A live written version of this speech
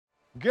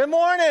Good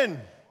morning.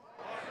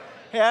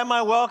 Hey, I have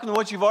my welcome to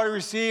what you've already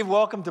received.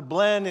 Welcome to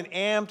Blend and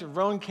Amped,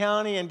 Roane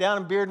County, and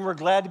down in Bearden. We're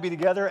glad to be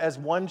together as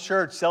one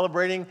church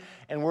celebrating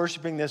and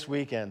worshiping this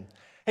weekend.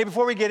 Hey,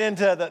 before we get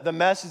into the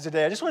message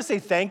today, I just want to say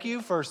thank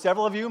you for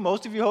several of you,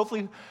 most of you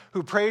hopefully,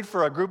 who prayed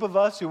for a group of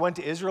us who went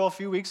to Israel a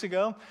few weeks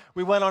ago.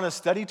 We went on a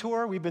study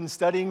tour. We've been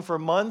studying for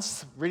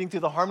months, reading through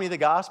the harmony of the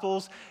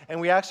Gospels,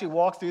 and we actually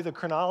walked through the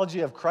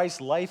chronology of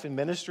Christ's life and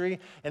ministry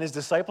and his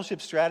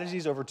discipleship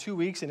strategies over 2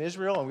 weeks in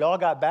Israel, and we all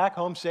got back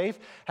home safe.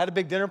 Had a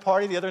big dinner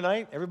party the other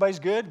night. Everybody's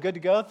good to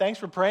go. Thanks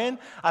for praying.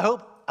 I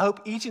hope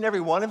each and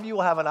every one of you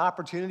will have an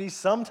opportunity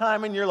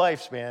sometime in your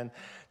lifespan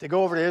to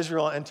go over to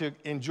Israel and to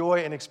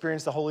enjoy and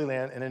experience the Holy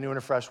Land in a new and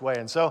a fresh way.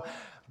 And so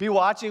be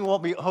watching. We'll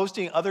be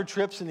hosting other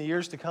trips in the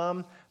years to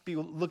come. Be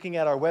looking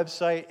at our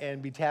website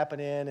and be tapping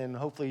in, and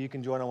hopefully you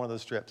can join on one of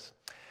those trips.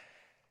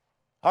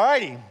 All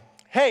righty.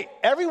 Hey,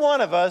 every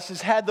one of us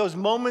has had those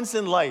moments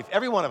in life,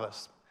 every one of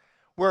us,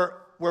 where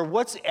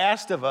what's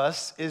asked of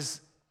us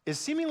is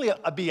seemingly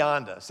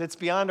beyond us. It's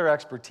beyond our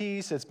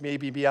expertise. It's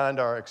maybe beyond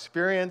our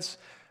experience,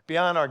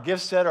 beyond our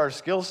gift set, our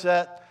skill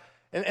set.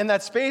 And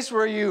that space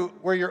where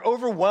you're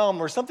overwhelmed,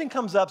 where something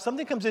comes up,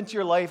 something comes into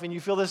your life, and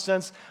you feel this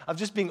sense of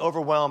just being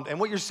overwhelmed. And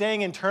what you're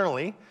saying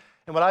internally,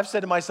 and what I've said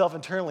to myself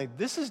internally,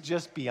 this is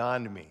just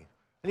beyond me.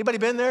 Anybody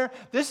been there?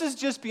 This is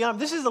just beyond,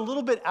 this is a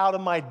little bit out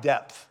of my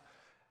depth.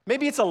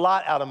 Maybe it's a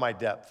lot out of my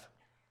depth.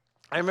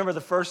 I remember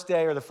the first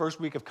day or the first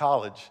week of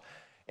college,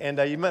 and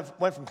you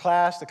went from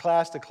class to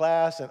class to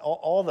class, and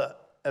all the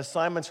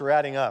assignments were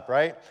adding up,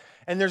 right?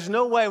 And there's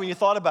no way, when you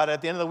thought about it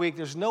at the end of the week,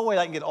 there's no way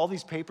I can get all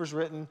these papers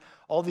written,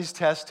 all these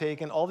tests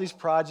taken, all these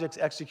projects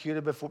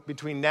executed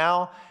between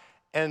now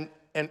and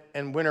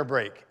winter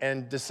break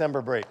and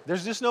December break.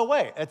 There's just no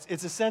way.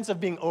 It's a sense of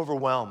being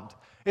overwhelmed.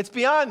 It's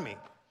beyond me.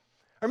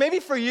 Or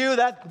maybe for you,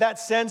 that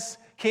sense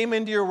came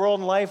into your world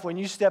in life when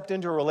you stepped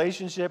into a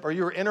relationship, or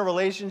you were in a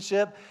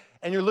relationship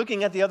and you're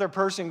looking at the other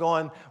person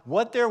going,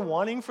 what they're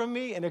wanting from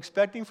me and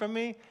expecting from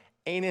me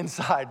ain't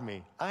inside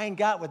me. I ain't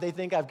got what they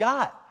think I've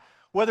got.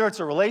 Whether it's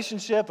a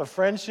relationship, a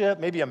friendship,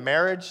 maybe a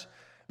marriage.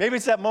 Maybe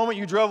it's that moment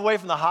you drove away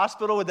from the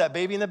hospital with that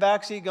baby in the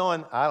backseat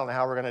going, I don't know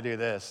how we're going to do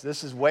this.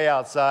 This is way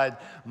outside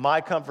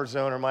my comfort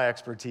zone or my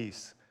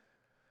expertise.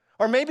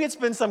 Or maybe it's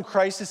been some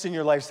crisis in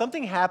your life.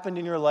 Something happened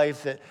in your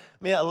life that,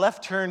 a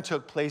left turn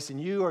took place in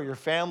you or your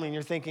family, and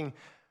you're thinking,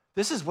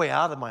 this is way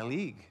out of my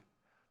league.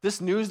 This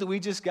news that we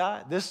just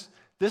got, this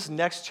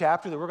next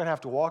chapter that we're going to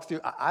have to walk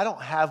through, I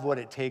don't have what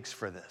it takes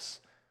for this.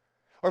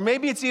 Or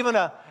maybe it's even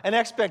an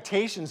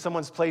expectation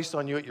someone's placed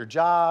on you at your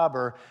job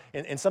or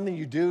in something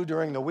you do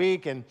during the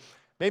week. And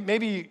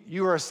maybe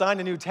you were assigned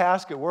a new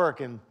task at work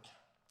and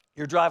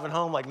you're driving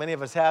home like many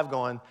of us have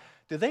going,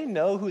 do they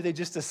know who they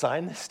just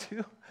assigned this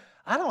to?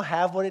 I don't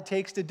have what it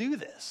takes to do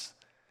this.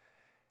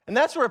 And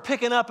that's where we're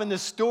picking up in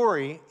this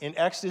story in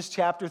Exodus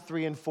chapter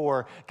 3 and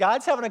 4.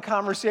 God's having a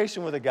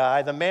conversation with a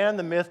guy, the man,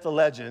 the myth, the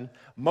legend,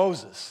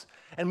 Moses.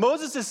 And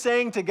Moses is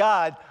saying to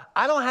God,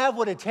 I don't have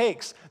what it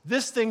takes.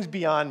 This thing's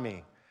beyond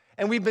me.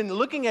 And we've been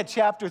looking at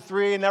chapter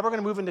 3, and now we're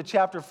going to move into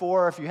chapter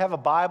 4. If you have a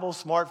Bible,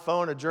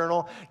 smartphone, a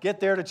journal,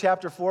 get there to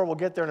chapter 4. We'll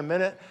get there in a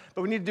minute.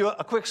 But we need to do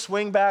a quick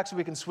swing back so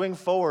we can swing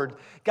forward.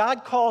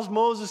 God calls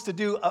Moses to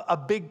do a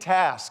big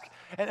task.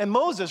 And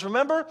Moses,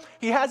 remember,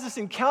 he has this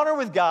encounter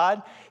with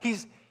God.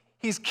 He's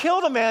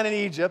killed a man in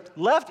Egypt,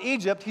 left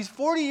Egypt. He's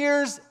 40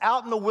 years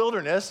out in the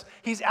wilderness.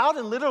 He's out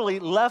in literally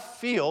left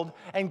field.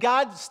 And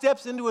God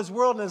steps into his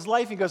world and his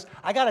life. He goes,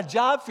 I got a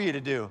job for you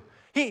to do.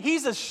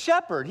 He's a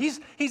shepherd.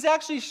 He's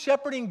actually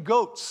shepherding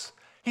goats.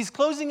 He's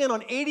closing in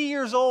on 80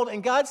 years old,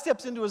 and God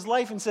steps into his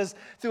life and says,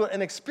 through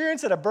an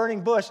experience at a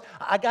burning bush,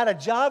 I got a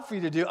job for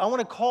you to do. I want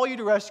to call you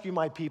to rescue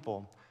my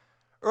people.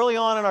 Early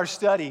on in our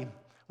study,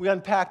 we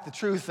unpacked the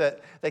truth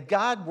that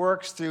God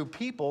works through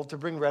people to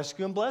bring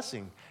rescue and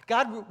blessing.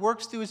 God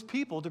works through his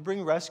people to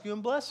bring rescue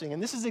and blessing.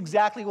 And this is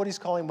exactly what he's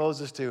calling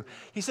Moses to.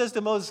 He says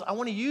to Moses, I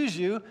want to use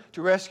you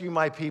to rescue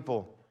my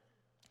people.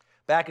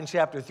 Back in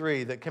chapter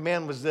 3, the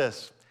command was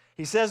this.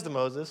 He says to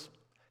Moses,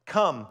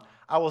 come,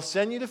 I will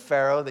send you to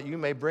Pharaoh that you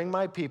may bring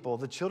my people,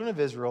 the children of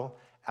Israel,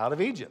 out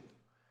of Egypt.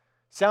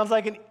 It sounds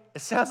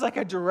like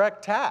a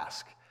direct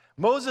task.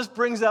 Moses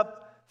brings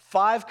up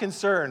 5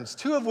 concerns,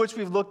 2 of which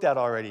we've looked at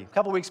already. A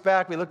couple weeks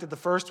back, we looked at the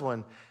first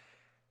one.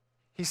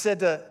 He said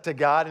to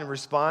God in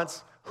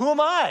response, who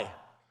am I?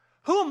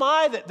 Who am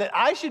I that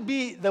I should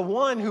be the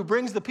one who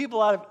brings the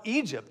people out of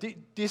Egypt? Do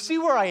you see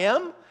where I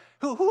am?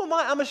 Who am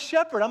I? I'm a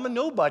shepherd. I'm a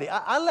nobody.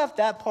 I left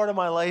that part of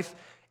my life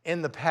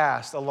in the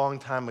past a long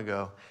time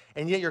ago.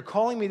 And yet you're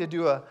calling me to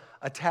do a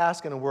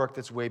task and a work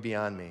that's way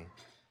beyond me.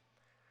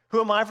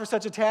 Who am I for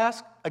such a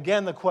task?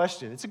 Again, the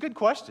question. It's a good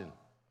question.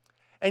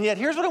 And yet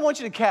here's what I want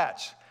you to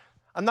catch.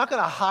 I'm not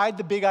going to hide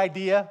the big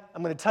idea.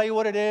 I'm going to tell you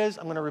what it is.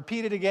 I'm going to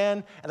repeat it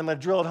again, and I'm going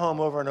to drill it home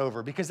over and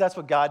over, because that's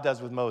what God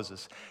does with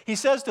Moses. He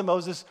says to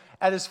Moses,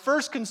 at his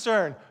first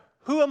concern,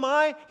 who am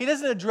I? He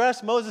doesn't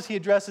address Moses, he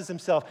addresses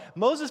himself.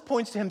 Moses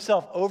points to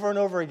himself over and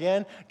over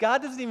again.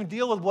 God doesn't even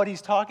deal with what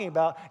he's talking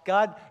about.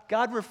 God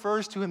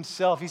refers to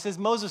himself. He says,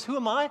 Moses, who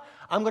am I?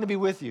 I'm going to be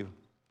with you.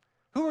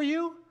 Who are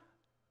you?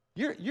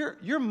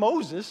 You're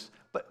Moses,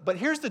 but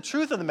here's the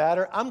truth of the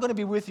matter. I'm going to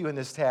be with you in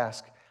this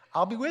task.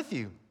 I'll be with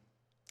you.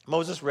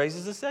 Moses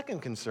raises a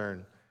second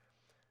concern.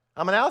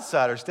 I'm an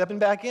outsider stepping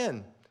back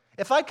in.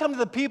 If I come to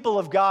the people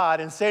of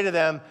God and say to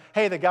them,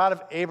 hey, the God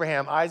of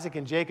Abraham, Isaac,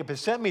 and Jacob has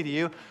sent me to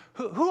you,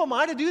 who am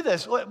I to do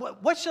this?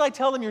 What should I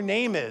tell them your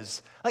name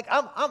is? Like,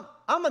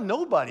 I'm a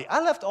nobody.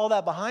 I left all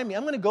that behind me.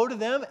 I'm going to go to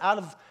them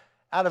out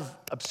of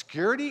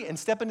obscurity and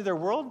step into their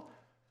world.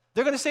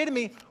 They're going to say to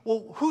me,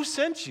 well, who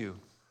sent you?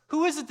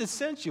 Who is it that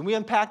sent you? We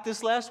unpacked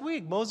this last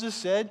week. Moses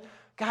said,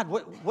 God,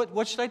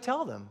 what should I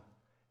tell them?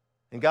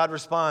 And God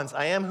responds,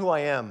 I am who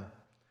I am.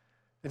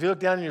 If you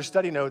look down in your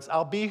study notes,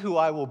 I'll be who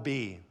I will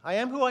be. I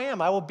am who I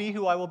am. I will be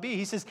who I will be.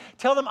 He says,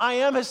 tell them I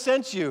am has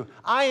sent you.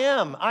 I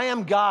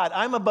am God.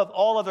 I'm above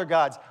all other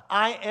gods.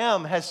 I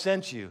am has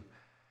sent you.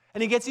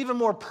 And he gets even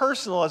more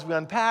personal as we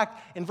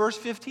unpack. In verse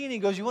 15, he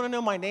goes, you want to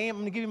know my name?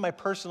 I'm going to give you my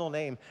personal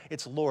name.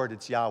 It's Lord.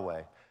 It's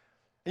Yahweh.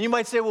 And you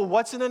might say, well,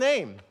 what's in a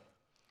name?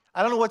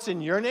 I don't know what's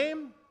in your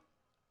name.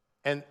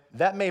 And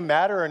that may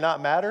matter or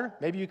not matter.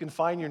 Maybe you can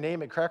find your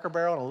name at Cracker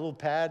Barrel on a little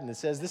pad and it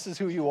says, this is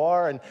who you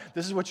are and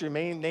this is what your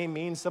main name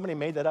means. Somebody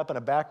made that up in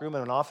a back room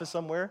in an office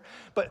somewhere.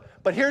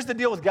 But here's the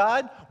deal with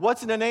God.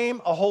 What's in a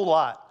name? A whole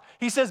lot.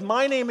 He says,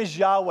 my name is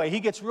Yahweh. He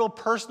gets real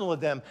personal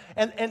with them.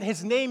 And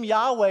his name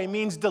Yahweh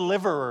means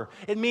deliverer.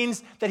 It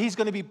means that he's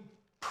going to be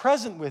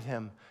present with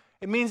him.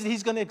 It means that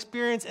he's going to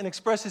experience and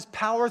express his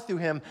power through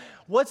him.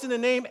 What's in the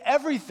name?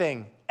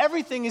 Everything.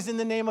 Everything is in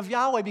the name of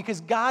Yahweh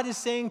because God is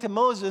saying to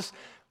Moses,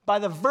 by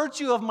the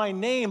virtue of my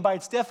name, by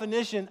its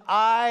definition,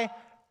 I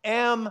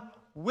am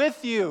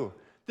with you.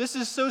 This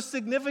is so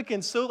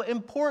significant, so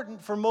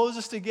important for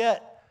Moses to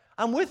get.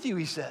 I'm with you,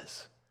 he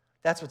says.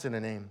 That's what's in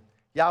a name.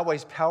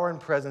 Yahweh's power and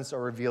presence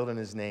are revealed in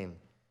his name.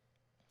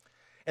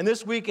 And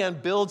this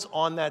weekend builds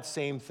on that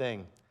same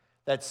thing,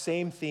 that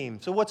same theme.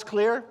 So what's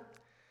clear?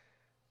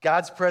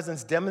 God's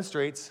presence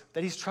demonstrates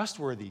that he's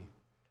trustworthy.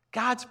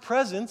 God's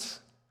presence,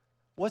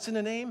 what's in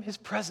a name? His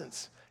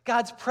presence.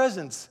 God's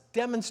presence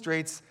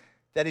demonstrates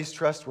that he's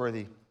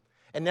trustworthy.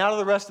 And now to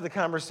the rest of the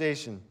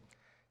conversation.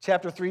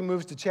 Chapter 3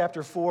 moves to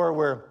chapter 4,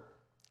 where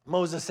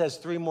Moses has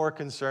 3 more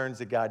concerns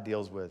that God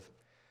deals with.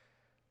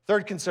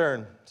 Third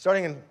concern,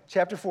 starting in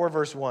chapter 4,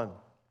 verse 1.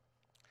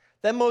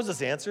 Then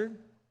Moses answered,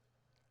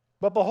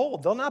 but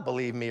behold, they'll not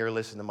believe me or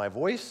listen to my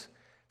voice,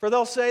 for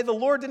they'll say, the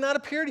Lord did not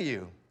appear to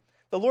you.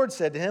 The Lord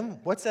said to him,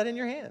 what's that in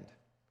your hand?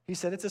 He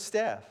said, it's a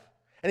staff.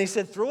 And he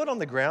said, throw it on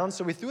the ground.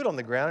 So he threw it on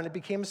the ground, and it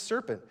became a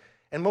serpent.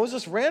 And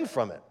Moses ran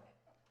from it.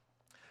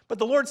 But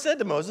the Lord said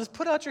to Moses,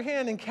 put out your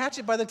hand and catch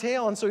it by the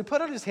tail. And so he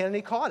put out his hand and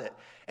he caught it.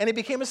 And it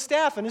became a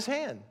staff in his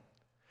hand,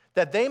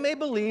 that they may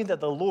believe that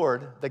the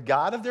Lord, the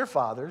God of their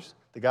fathers,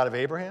 the God of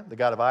Abraham, the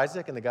God of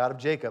Isaac, and the God of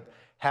Jacob,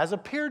 has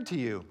appeared to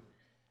you.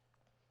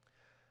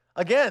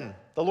 Again,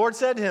 the Lord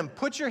said to him,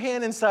 put your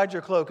hand inside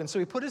your cloak. And so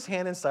he put his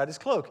hand inside his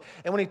cloak.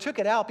 And when he took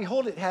it out,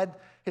 behold,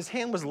 his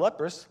hand was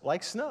leprous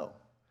like snow.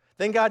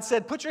 Then God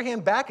said, put your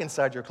hand back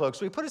inside your cloak.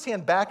 So he put his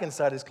hand back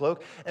inside his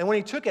cloak, and when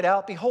he took it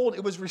out, behold,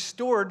 it was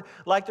restored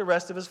like the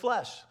rest of his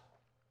flesh.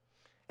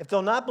 If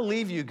they'll not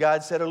believe you,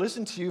 God said, or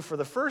listen to you for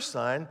the first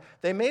sign,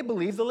 they may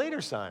believe the later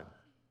sign.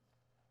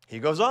 He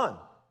goes on.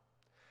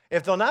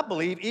 If they'll not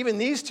believe even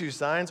these 2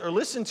 signs, or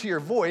listen to your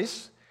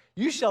voice,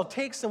 you shall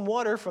take some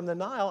water from the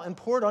Nile and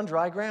pour it on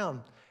dry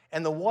ground.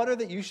 And the water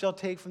that you shall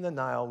take from the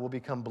Nile will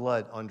become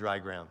blood on dry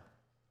ground.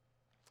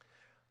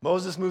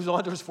 Moses moves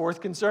on to his 4th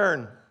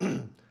concern.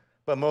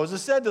 But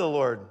Moses said to the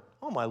Lord,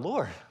 oh, my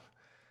Lord,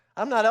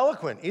 I'm not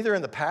eloquent, either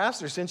in the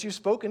past or since you've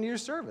spoken to your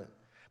servant,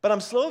 but I'm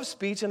slow of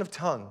speech and of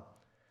tongue.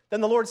 Then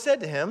the Lord said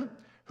to him,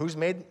 who's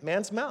made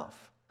man's mouth?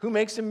 Who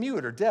makes him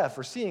mute or deaf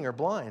or seeing or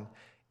blind?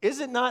 Is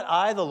it not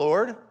I, the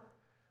Lord?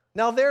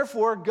 Now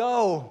therefore,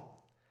 go.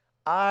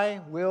 I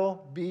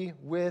will be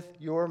with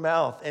your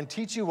mouth and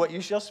teach you what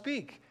you shall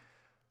speak.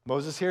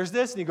 Moses hears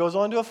this and he goes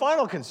on to a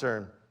final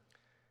concern.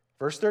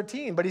 Verse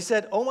 13, but he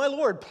said, oh, my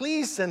Lord,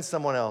 please send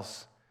someone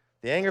else.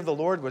 The anger of the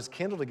Lord was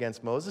kindled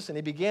against Moses, and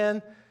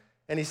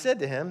he said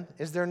to him,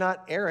 is there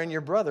not Aaron, your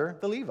brother,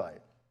 the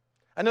Levite?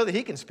 I know that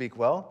he can speak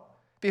well.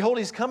 Behold,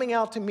 he's coming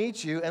out to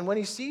meet you, and when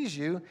he sees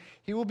you,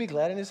 he will be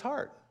glad in his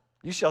heart.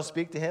 You shall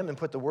speak to him and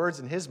put the words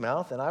in his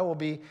mouth, and I will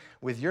be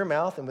with your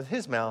mouth and with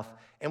his mouth,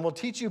 and will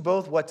teach you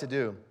both what to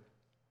do.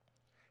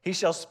 He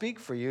shall speak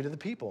for you to the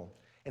people,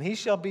 and he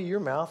shall be your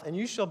mouth, and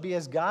you shall be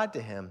as God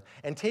to him,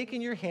 and take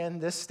in your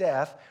hand this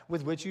staff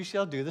with which you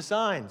shall do the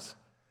signs.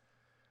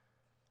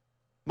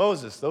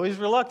 Moses, though he's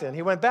reluctant,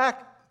 he went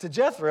back to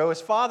Jethro,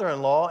 his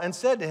father-in-law, and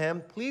said to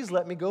him, please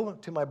let me go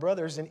to my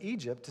brothers in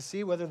Egypt to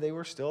see whether they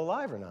were still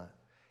alive or not.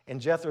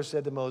 And Jethro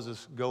said to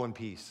Moses, go in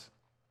peace.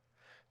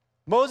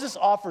 Moses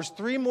offers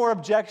 3 more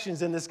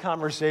objections in this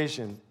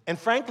conversation. And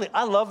frankly,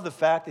 I love the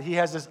fact that he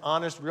has this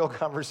honest, real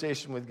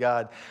conversation with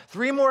God.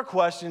 3 more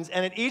questions,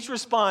 and in each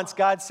response,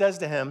 God says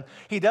to him,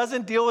 he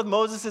doesn't deal with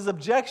Moses'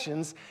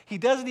 objections. He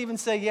doesn't even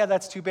say, yeah,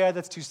 that's too bad,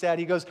 that's too sad.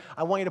 He goes,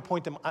 I want you to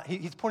point them.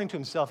 He's pointing to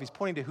himself. He's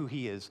pointing to who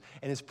he is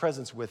and his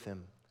presence with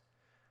him.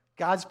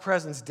 God's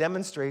presence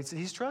demonstrates that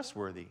he's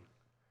trustworthy.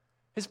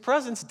 His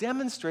presence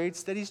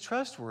demonstrates that he's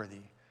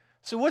trustworthy.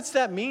 So what's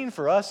that mean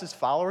for us as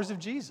followers of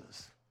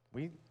Jesus?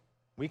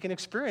 We can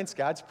experience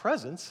God's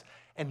presence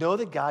and know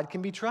that God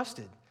can be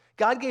trusted.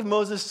 God gave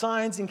Moses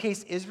signs in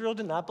case Israel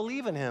did not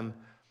believe in him.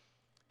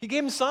 He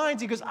gave him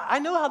signs. He goes, I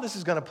know how this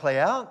is going to play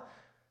out.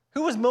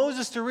 Who was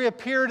Moses to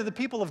reappear to the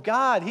people of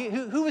God?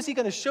 Who was he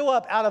going to show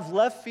up out of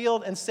left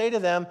field and say to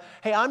them,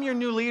 hey, I'm your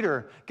new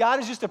leader. God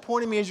has just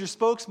appointed me as your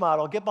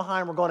spokesmodel. Get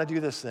behind, we're going to do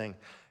this thing.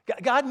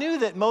 God knew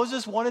that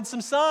Moses wanted some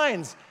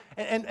signs.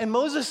 And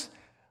Moses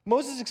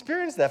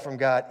experienced that from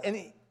God.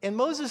 And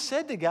Moses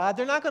said to God,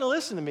 they're not going to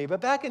listen to me. But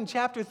back in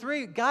chapter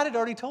 3, God had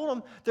already told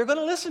him, they're going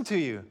to listen to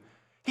you.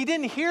 He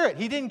didn't hear it.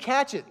 He didn't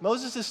catch it.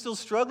 Moses is still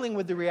struggling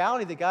with the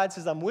reality that God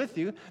says, I'm with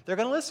you. They're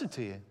going to listen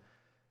to you.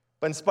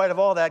 But in spite of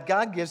all that,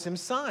 God gives him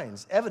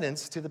signs,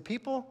 evidence to the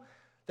people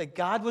that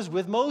God was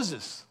with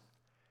Moses.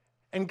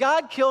 And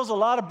God kills a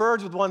lot of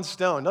birds with one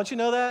stone. Don't you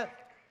know that?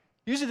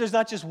 Usually there's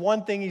not just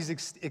one thing he's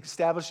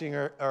establishing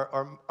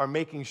or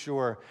making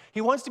sure. He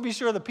wants to be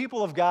sure the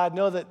people of God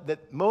know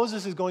that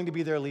Moses is going to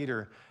be their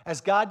leader. As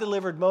God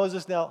delivered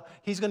Moses, now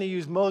he's going to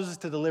use Moses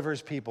to deliver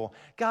his people.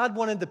 God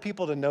wanted the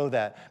people to know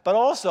that. But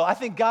also, I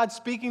think God's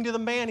speaking to the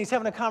man. He's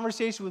having a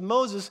conversation with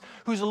Moses,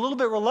 who's a little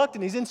bit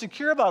reluctant. He's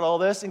insecure about all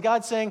this. And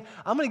God's saying,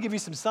 I'm going to give you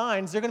some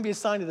signs. They're going to be a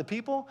sign to the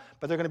people,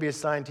 but they're going to be a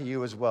sign to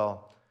you as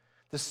well.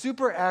 The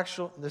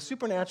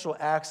supernatural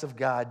acts of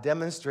God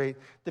demonstrate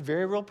the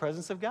very real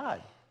presence of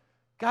God.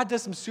 God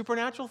does some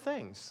supernatural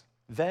things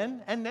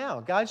then and now.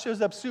 God shows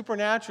up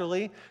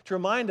supernaturally to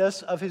remind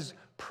us of his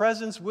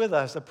presence with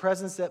us, a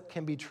presence that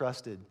can be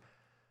trusted.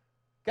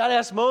 God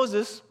asked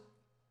Moses,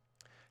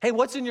 hey,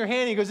 what's in your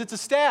hand? He goes, it's a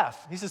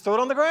staff. He says, throw it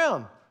on the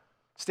ground.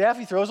 Staff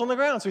he throws on the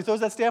ground. So he throws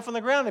that staff on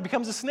the ground. It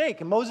becomes a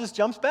snake, and Moses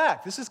jumps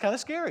back. This is kind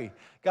of scary.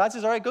 God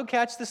says, all right, go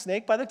catch the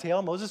snake by the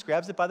tail. Moses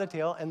grabs it by the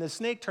tail, and the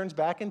snake turns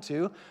back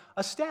into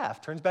a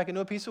staff, turns back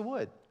into a piece of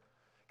wood.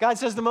 God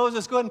says to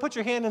Moses, go ahead and put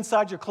your hand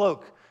inside your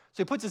cloak.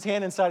 So he puts his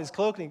hand inside his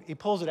cloak, and he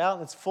pulls it out,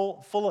 and it's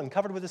full and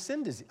covered with a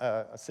skin disease.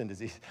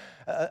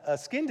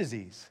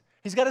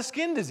 He's got a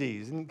skin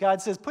disease, and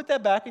God says, put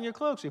that back in your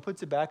cloak. So he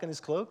puts it back in his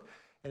cloak,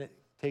 and it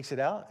takes it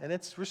out, and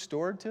it's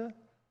restored to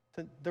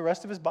the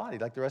rest of his body,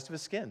 like the rest of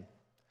his skin.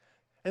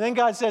 And then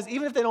God says,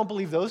 even if they don't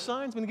believe those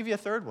signs, I'm going to give you a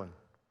third one.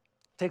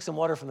 Take some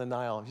water from the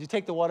Nile. If you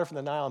take the water from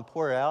the Nile and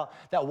pour it out,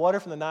 that water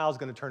from the Nile is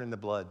going to turn into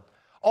blood.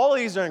 All of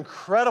these are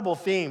incredible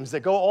themes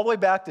that go all the way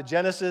back to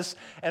Genesis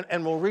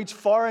and will reach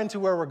far into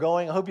where we're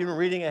going. I hope you've been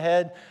reading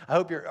ahead. I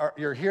hope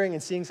you're hearing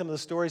and seeing some of the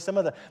stories, some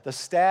of the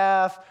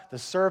staff, the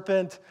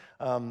serpent,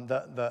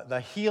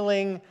 the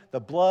healing, the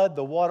blood,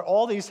 the water.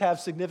 All these have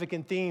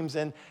significant themes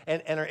and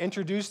are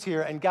introduced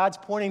here. And God's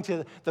pointing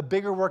to the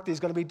bigger work that he's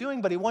going to be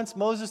doing, but he wants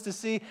Moses to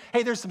see,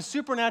 hey, there's some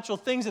supernatural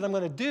things that I'm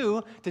going to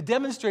do to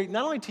demonstrate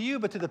not only to you,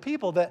 but to the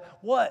people that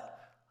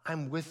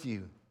I'm with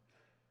you.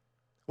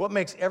 What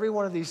makes every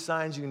one of these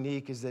signs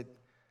unique is that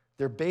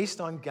they're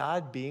based on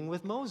God being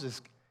with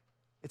Moses.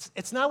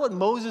 It's not what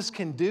Moses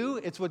can do,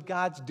 it's what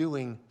God's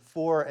doing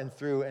for and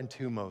through and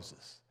to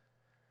Moses.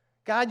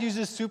 God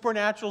uses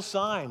supernatural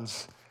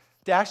signs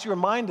to actually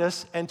remind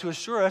us and to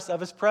assure us of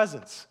his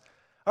presence.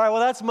 All right,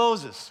 well, that's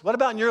Moses. What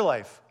about in your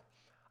life?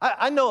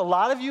 I know a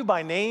lot of you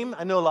by name.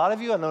 I know a lot of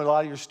you. I know a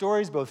lot of your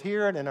stories, both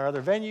here and in our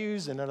other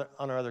venues and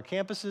on our other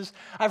campuses.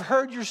 I've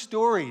heard your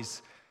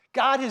stories.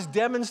 God has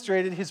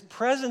demonstrated his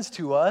presence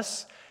to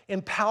us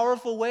in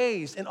powerful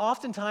ways and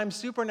oftentimes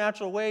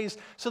supernatural ways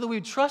so that we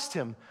trust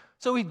him,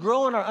 so we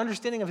grow in our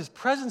understanding of his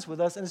presence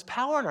with us and his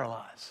power in our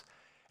lives.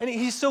 And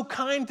he's so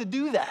kind to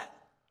do that.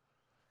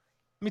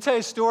 Let me tell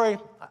you a story.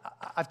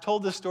 I've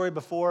told this story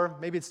before.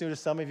 Maybe it's new to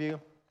some of you.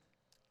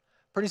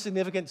 Pretty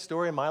significant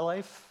story in my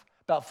life.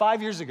 About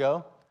 5 years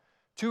ago,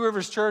 Two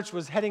Rivers Church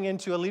was heading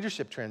into a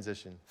leadership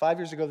transition. 5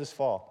 years ago this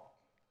fall.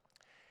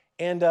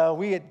 And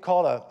we had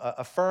called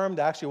a firm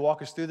to actually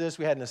walk us through this.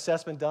 We had an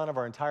assessment done of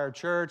our entire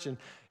church, and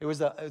it was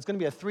going to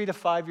be a 3 to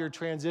 5 year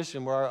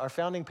transition where our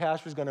founding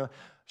pastor was going to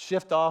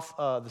shift off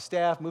the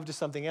staff, move to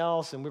something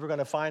else, and we were going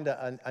to find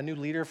a new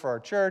leader for our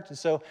church. And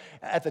so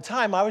at the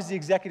time, I was the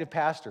executive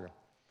pastor.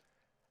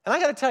 And I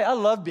got to tell you, I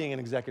love being an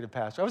executive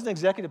pastor. I was an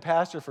executive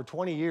pastor for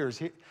 20 years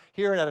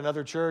here and at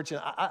another church, and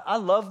I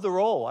loved the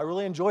role. I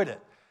really enjoyed it.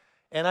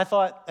 And I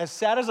thought, as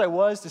sad as I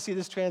was to see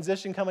this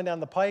transition coming down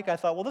the pike, I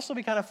thought, well, this will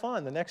be kind of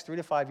fun. The next 3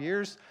 to 5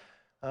 years,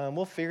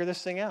 we'll figure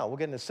this thing out. We'll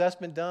get an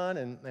assessment done,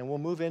 and we'll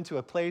move into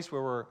a place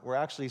where we're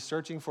actually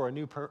searching for a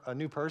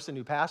new person,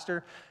 new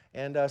pastor.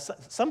 And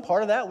some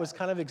part of that was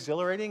kind of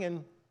exhilarating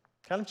and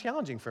kind of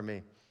challenging for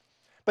me.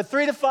 But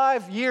 3 to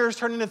 5 years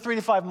turned into 3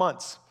 to 5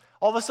 months.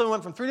 All of a sudden, we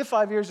went from 3 to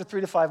 5 years to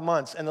 3 to 5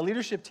 months. And the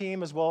leadership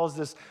team, as well as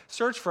this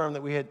search firm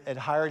that we had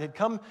hired, had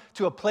come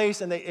to a place,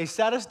 and they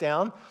sat us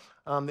down.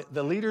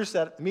 The leaders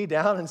sat me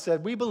down and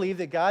said, we believe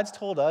that God's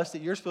told us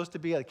that you're supposed to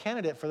be a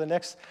candidate for the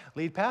next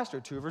lead pastor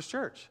at Two Rivers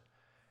Church.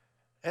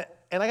 And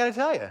I got to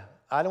tell you,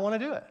 I don't want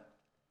to do it.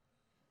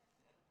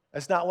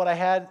 That's not what I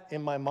had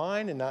in my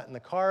mind and not in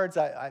the cards.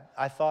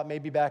 I thought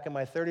maybe back in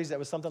my 30s that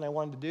was something I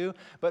wanted to do,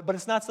 but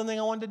it's not something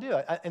I wanted to do.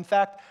 In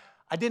fact,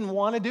 I didn't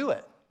want to do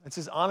it. It's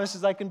as honest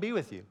as I can be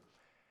with you.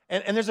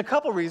 And there's a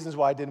couple reasons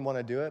why I didn't want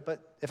to do it, but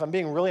if I'm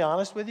being really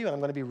honest with you, and I'm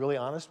going to be really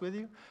honest with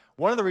you,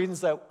 one of the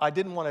reasons that I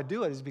didn't want to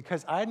do it is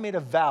because I had made a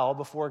vow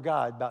before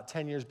God about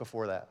 10 years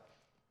before that.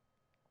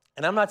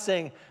 And I'm not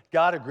saying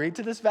God agreed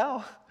to this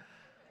vow.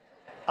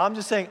 I'm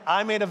just saying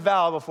I made a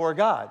vow before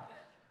God.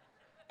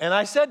 And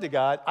I said to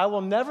God, I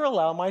will never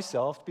allow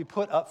myself to be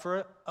put up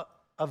for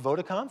a vote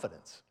of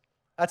confidence.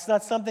 That's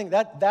not something,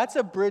 that's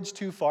a bridge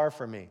too far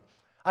for me.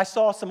 I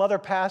saw some other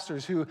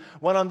pastors who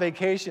went on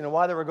vacation, and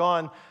while they were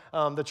gone,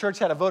 the church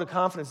had a vote of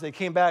confidence. They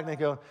came back and they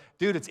go,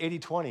 dude, it's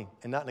 80-20,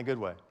 and not in a good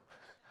way.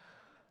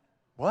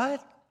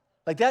 What?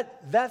 Like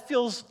that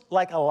feels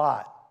like a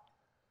lot.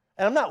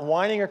 And I'm not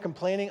whining or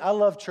complaining. I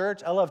love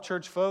church. I love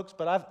church folks,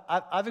 but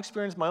I've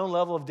experienced my own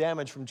level of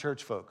damage from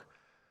church folk.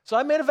 So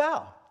I made a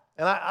vow,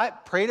 and I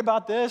prayed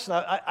about this, and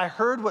I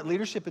heard what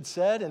leadership had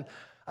said, and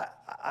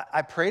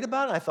I prayed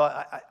about it, and I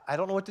thought, I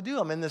don't know what to do.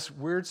 I'm in this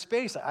weird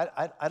space.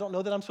 I don't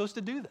know that I'm supposed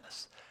to do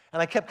this.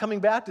 And I kept coming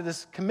back to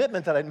this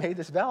commitment that I'd made,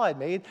 this vow I'd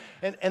made.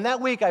 And that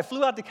week, I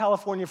flew out to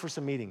California for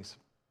some meetings.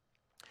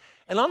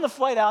 And on the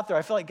flight out there,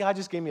 I felt like God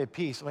just gave me a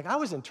peace. Like I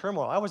was in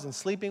turmoil. I wasn't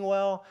sleeping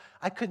well.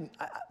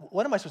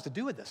 What am I supposed to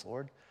do with this,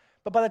 Lord?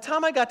 But by the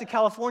time I got to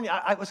California,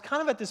 I was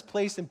kind of at this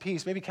place in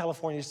peace. Maybe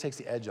California just takes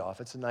the edge off.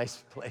 It's a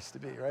nice place to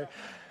be, right?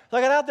 So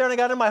I got out there and I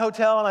got in my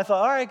hotel and I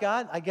thought, all right,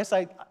 God, I guess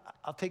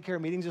I'll take care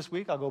of meetings this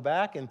week. I'll go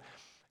back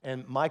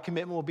and my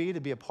commitment will be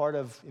to be a part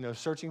of,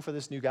 searching for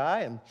this new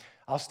guy, and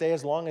I'll stay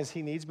as long as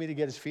he needs me to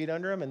get his feet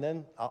under him, and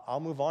then I'll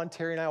move on.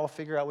 Terry and I will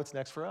figure out what's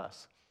next for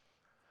us.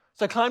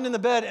 So I climbed in the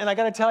bed, and I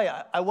got to tell you,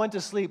 I went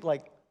to sleep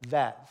like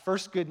that.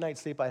 First good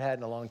night's sleep I'd had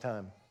in a long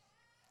time.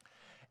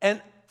 And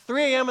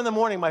 3 a.m. in the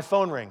morning, my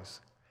phone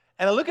rings.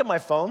 And I look at my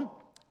phone,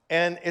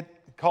 and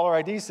caller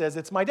ID says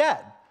it's my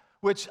dad,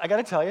 which I got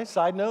to tell you,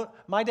 side note,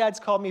 my dad's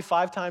called me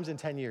 5 times in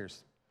 10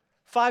 years.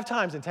 5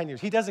 times in 10 years.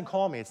 He doesn't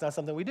call me. It's not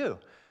something we do.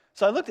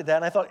 So I looked at that,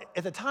 and I thought,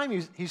 at the time,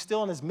 he's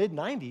still in his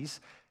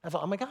mid-90s. I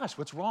thought, oh my gosh,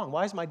 what's wrong?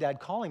 Why is my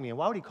dad calling me? And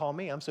why would he call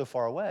me? I'm so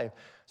far away.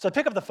 So I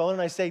pick up the phone,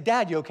 and I say,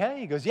 Dad, you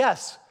okay? He goes,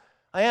 yes,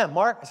 I am.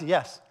 Mark? I said,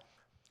 yes.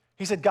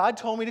 He said, God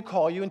told me to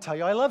call you and tell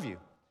you I love you.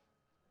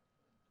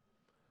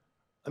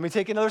 Let me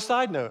take another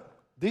side note.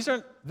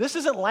 This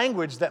isn't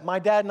language that my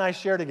dad and I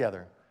share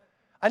together.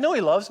 I know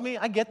he loves me.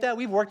 I get that.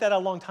 We've worked that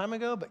out a long time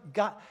ago. But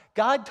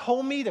God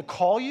told me to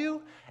call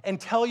you and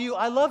tell you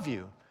I love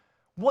you.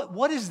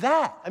 What is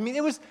that? I mean,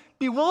 it was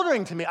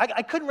bewildering to me.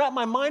 I couldn't wrap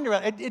my mind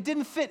around it. It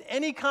didn't fit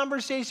any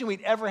conversation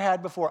we'd ever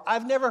had before.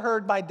 I've never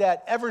heard my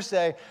dad ever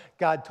say,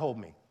 God told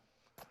me.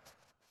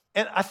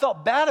 And I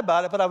felt bad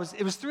about it, but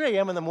it was 3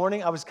 a.m. in the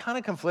morning. I was kind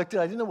of conflicted.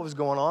 I didn't know what was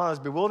going on. I was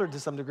bewildered to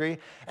some degree.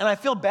 And I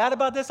feel bad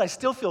about this. I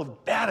still feel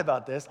bad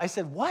about this. I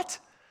said, what?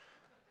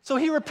 So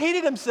he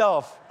repeated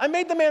himself. I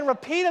made the man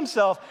repeat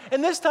himself.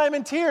 And this time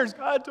in tears,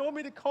 God told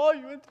me to call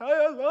you and tell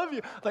you I love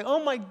you. Like,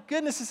 oh my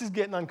goodness, this is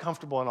getting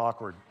uncomfortable and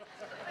awkward.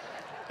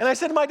 And I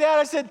said to my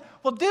dad,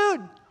 well,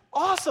 dude,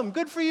 awesome,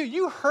 good for you.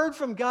 You heard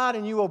from God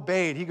and you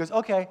obeyed. He goes,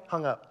 okay,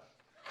 hung up.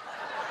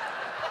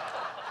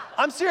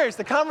 I'm serious.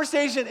 The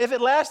conversation, if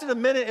it lasted a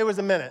minute, it was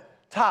a minute,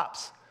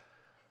 tops.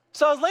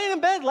 So I was laying in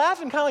bed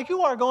laughing, kind of like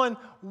you are, going,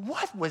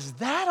 what was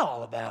that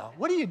all about?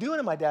 What are you doing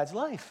in my dad's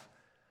life?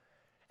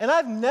 And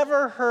I've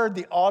never heard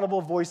the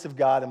audible voice of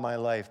God in my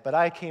life, but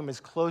I came as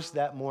close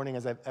that morning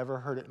as I've ever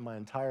heard it in my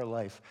entire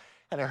life.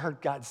 And I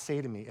heard God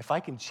say to me, if I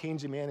can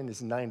change a man in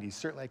his 90s,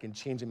 certainly I can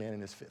change a man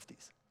in his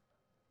 50s.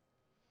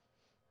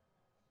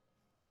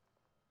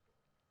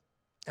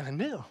 And I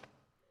knew.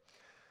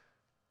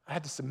 I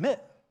had to submit.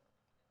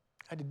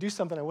 I had to do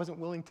something I wasn't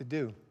willing to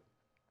do.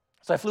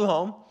 So I flew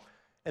home.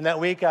 And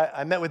that week,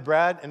 I met with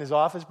Brad in his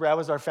office. Brad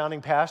was our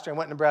founding pastor. I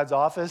went into Brad's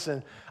office,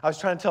 and I was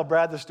trying to tell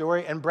Brad the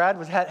story. And Brad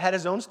had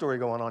his own story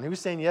going on. He was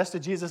saying yes to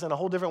Jesus in a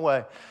whole different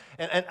way.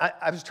 And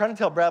I was trying to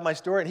tell Brad my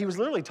story, and he was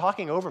literally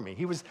talking over me.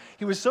 He was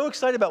so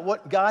excited about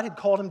what God had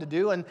called him to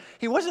do, and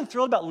he wasn't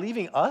thrilled about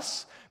leaving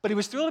us, but he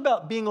was thrilled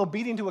about being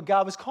obedient to what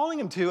God was calling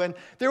him to. And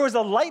there was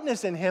a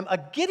lightness in him, a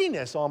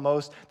giddiness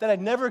almost, that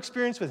I'd never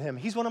experienced with him.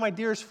 He's one of my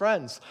dearest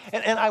friends.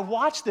 And I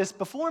watched this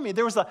before me.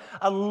 There was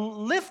a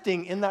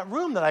lifting in that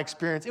room that I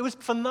experienced. It was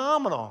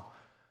phenomenal.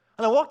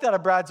 And I walked out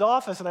of Brad's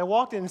office, and I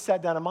walked in and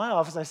sat down in my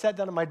office, and I sat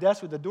down at my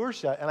desk with the door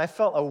shut, and I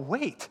felt a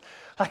weight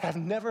like I've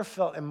never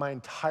felt in my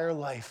entire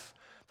life.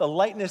 The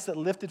lightness that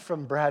lifted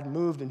from Brad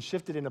moved and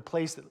shifted in a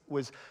place that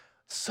was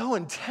so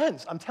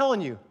intense. I'm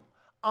telling you,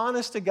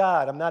 honest to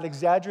God, I'm not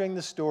exaggerating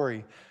the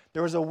story.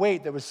 There was a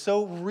weight that was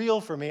so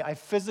real for me, I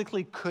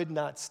physically could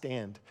not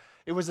stand.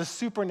 It was a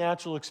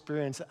supernatural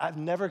experience that I've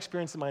never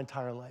experienced in my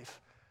entire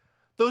life.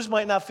 Those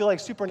might not feel like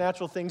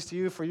supernatural things to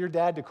you, for your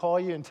dad to call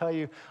you and tell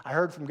you, I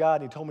heard from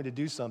God and he told me to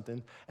do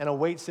something, and a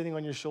weight sitting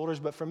on your shoulders.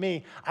 But for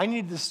me, I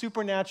needed the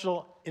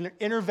supernatural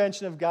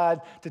intervention of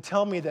God to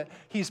tell me that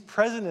he's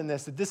present in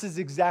this, that this is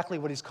exactly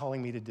what he's calling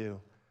me to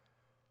do.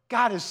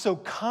 God is so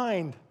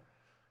kind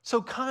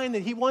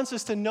that he wants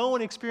us to know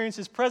and experience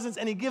his presence,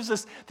 and he gives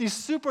us these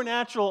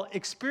supernatural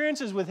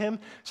experiences with him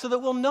so that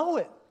we'll know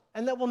it,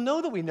 and that we'll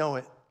know that we know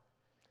it.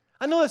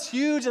 I know that's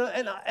huge,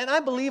 and I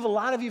believe a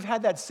lot of you have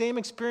had that same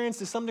experience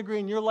to some degree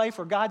in your life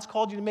where God's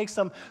called you to make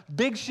some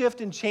big shift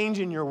and change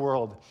in your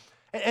world.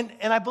 And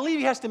I believe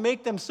he has to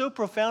make them so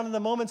profound in the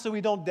moment so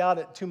we don't doubt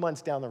it 2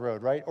 months down the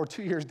road, right? Or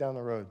 2 years down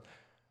the road.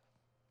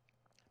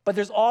 But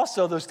there's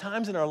also those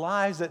times in our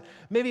lives that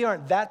maybe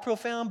aren't that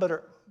profound,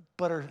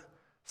 but are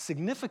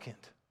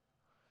significant.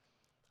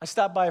 I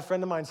stopped by a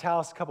friend of mine's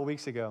house a couple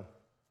weeks ago,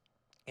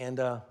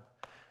 and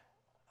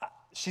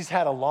she's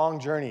had a long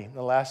journey in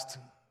the last,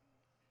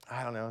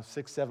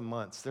 6-7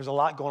 months. There's a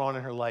lot going on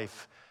in her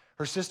life.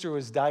 Her sister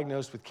was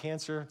diagnosed with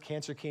cancer.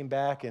 Cancer came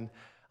back, and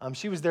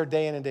she was there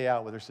day in and day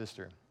out with her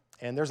sister.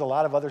 And there's a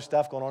lot of other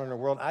stuff going on in her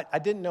world. I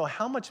didn't know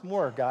how much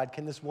more, God,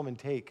 can this woman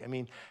take? I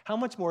mean, how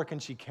much more can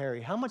she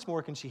carry? How much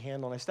more can she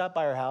handle? And I stopped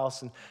by her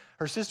house, and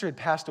her sister had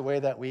passed away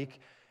that week,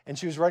 and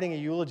she was writing a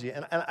eulogy.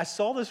 And I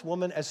saw this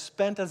woman as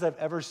spent as I've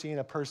ever seen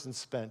a person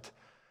spent.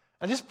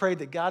 I just prayed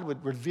that God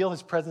would reveal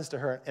his presence to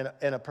her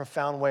in a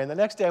profound way. And the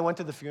next day I went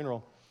to the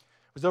funeral.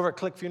 I was over at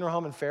Click Funeral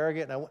Home in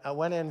Farragut, and I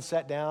went in and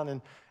sat down,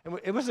 and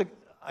it was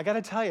I got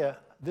to tell you,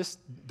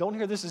 don't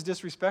hear this as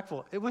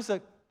disrespectful. It was a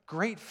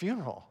great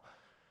funeral.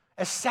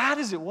 As sad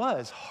as it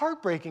was,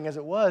 heartbreaking as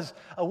it was,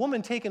 a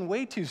woman taken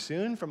way too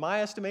soon, from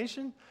my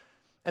estimation,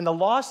 and the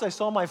loss I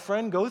saw my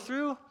friend go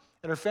through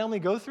and her family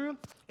go through,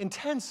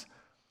 intense.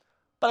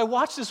 But I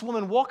watched this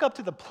woman walk up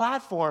to the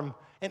platform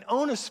and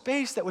own a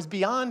space that was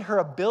beyond her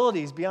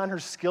abilities, beyond her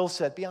skill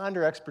set, beyond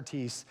her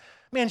expertise.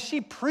 Man,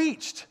 she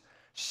preached.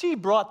 She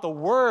brought the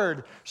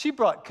word. She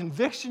brought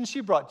conviction. She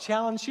brought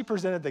challenge. She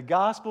presented the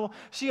gospel.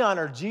 She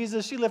honored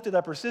Jesus. She lifted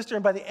up her sister.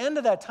 And by the end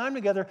of that time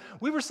together,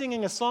 we were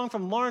singing a song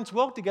from Lawrence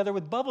Welk together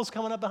with bubbles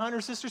coming up behind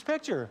her sister's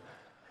picture.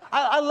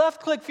 I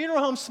left Click Funeral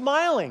Home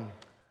smiling.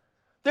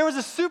 There was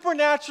a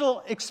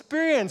supernatural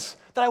experience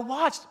that I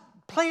watched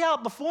play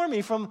out before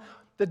me from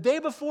the day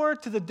before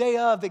to the day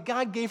of, that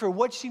God gave her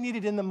what she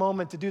needed in the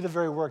moment to do the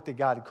very work that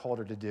God had called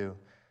her to do.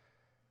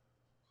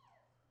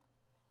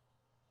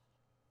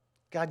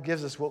 God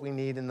gives us what we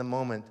need in the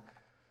moment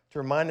to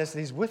remind us that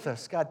he's with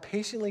us. God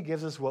patiently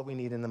gives us what we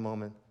need in the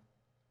moment.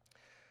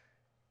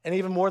 And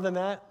even more than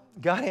that,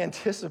 God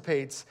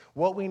anticipates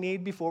what we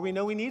need before we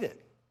know we need it.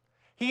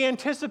 He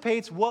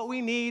anticipates what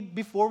we need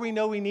before we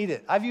know we need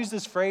it. I've used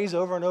this phrase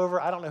over and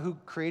over. I don't know who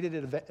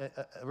created it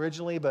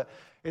originally, but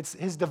it's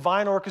his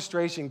divine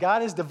orchestration.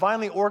 God has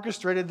divinely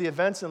orchestrated the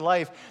events in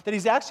life that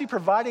he's actually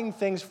providing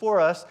things for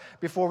us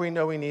before we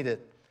know we need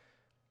it.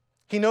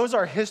 He knows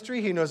our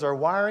history. He knows our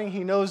wiring.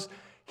 He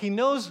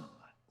knows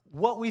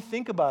what we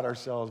think about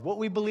ourselves, what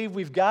we believe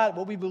we've got,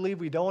 what we believe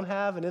we don't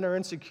have, and in our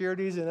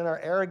insecurities and in our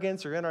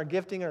arrogance or in our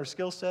gifting and our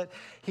skill set.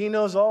 He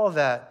knows all of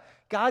that.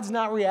 God's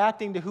not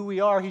reacting to who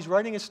we are. He's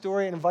writing a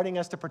story and inviting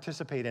us to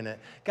participate in it.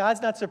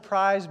 God's not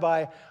surprised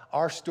by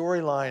our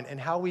storyline and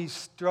how we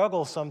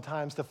struggle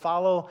sometimes to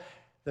follow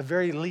the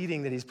very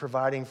leading that he's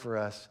providing for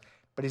us.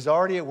 But he's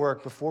already at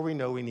work before we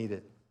know we need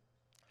it.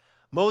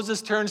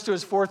 Moses turns to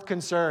his fourth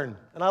concern,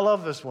 and I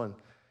love this one.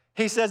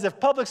 He says, if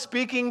public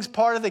speaking's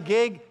part of the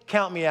gig,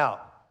 count me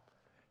out.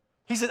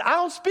 He said, I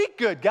don't speak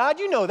good, God,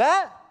 you know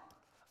that.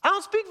 I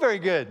don't speak very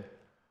good.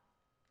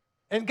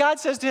 And God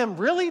says to him,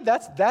 really?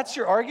 That's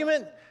your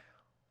argument?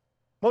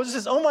 Moses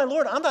says, oh my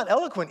Lord, I'm not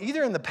eloquent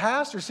either in the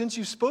past or since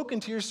you've spoken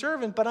to your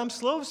servant, but I'm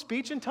slow of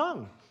speech and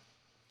tongue.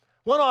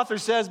 One author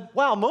says,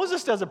 wow,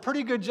 Moses does a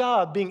pretty good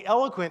job being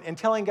eloquent and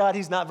telling God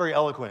he's not very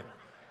eloquent.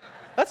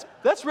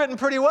 That's written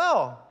pretty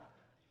well.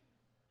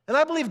 And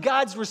I believe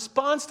God's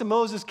response to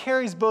Moses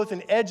carries both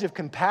an edge of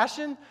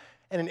compassion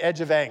and an edge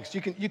of angst.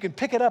 You can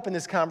pick it up in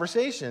this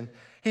conversation.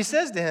 He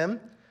says to him,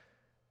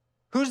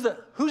 who's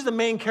the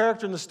main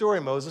character in the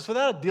story, Moses?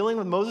 Without dealing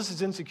with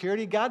Moses'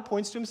 insecurity, God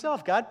points to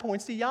himself. God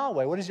points to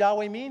Yahweh. What does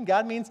Yahweh mean?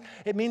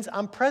 It means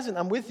I'm present,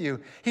 I'm with you.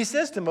 He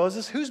says to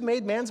Moses, who's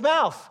made man's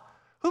mouth?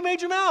 Who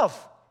made your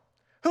mouth?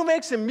 Who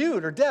makes him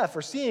mute or deaf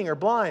or seeing or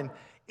blind?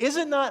 Is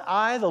it not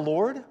I, the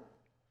Lord?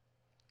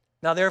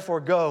 Now therefore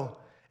go,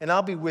 and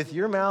I'll be with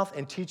your mouth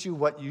and teach you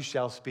what you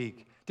shall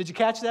speak. Did you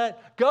catch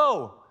that?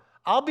 Go.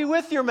 I'll be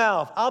with your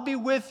mouth. I'll be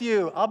with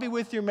you. I'll be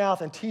with your mouth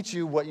and teach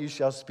you what you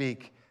shall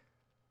speak.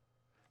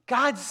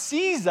 God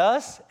sees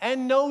us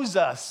and knows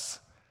us.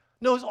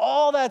 Knows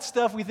all that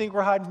stuff we think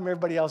we're hiding from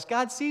everybody else.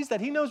 God sees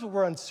that. He knows what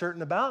we're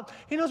uncertain about.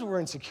 He knows what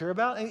we're insecure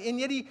about. And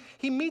yet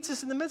he meets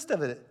us in the midst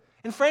of it.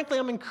 And frankly,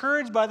 I'm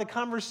encouraged by the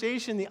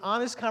conversation, the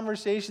honest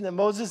conversation that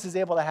Moses is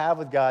able to have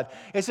with God.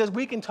 It says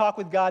we can talk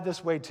with God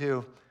this way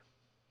too.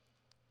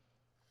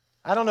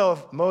 I don't know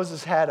if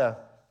Moses had a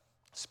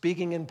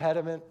speaking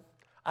impediment.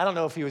 I don't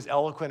know if he was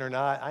eloquent or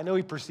not. I know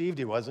he perceived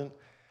he wasn't.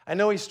 I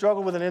know he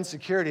struggled with an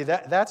insecurity.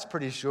 That's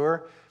pretty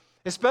sure.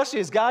 Especially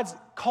as God's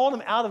called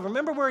him out of,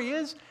 remember where he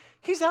is?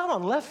 He's out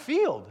on left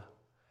field.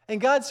 And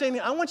God's saying,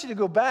 I want you to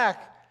go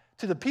back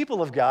to the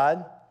people of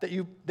God that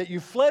you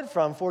fled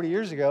from 40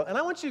 years ago, and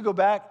I want you to go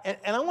back,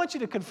 and I want you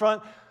to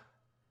confront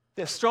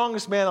the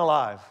strongest man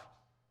alive.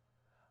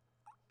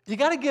 You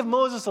got to give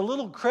Moses a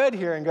little cred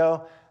here and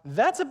go,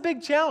 that's a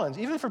big challenge.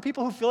 Even for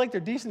people who feel like they're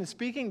decent at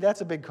speaking,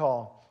 that's a big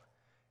call.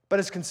 But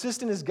as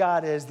consistent as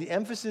God is, the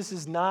emphasis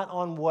is not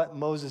on what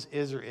Moses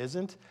is or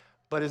isn't,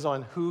 but is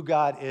on who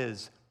God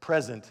is,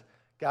 present.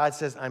 God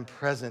says, I'm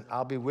present.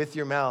 I'll be with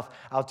your mouth.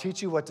 I'll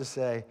teach you what to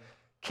say.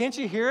 Can't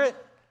you hear it?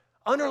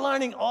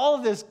 Underlining all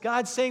of this,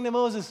 God's saying to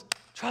Moses,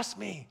 trust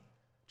me.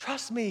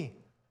 Trust me.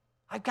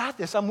 I got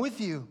this. I'm with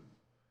you.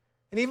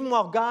 And even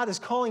while God is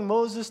calling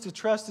Moses to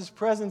trust his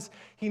presence,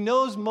 he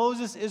knows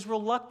Moses is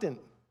reluctant.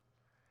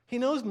 He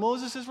knows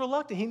Moses is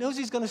reluctant. He knows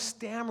he's going to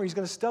stammer. He's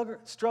going to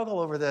struggle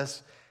over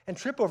this and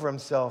trip over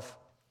himself.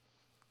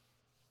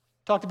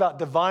 Talked about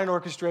divine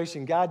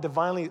orchestration, God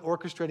divinely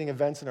orchestrating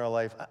events in our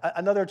life.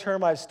 Another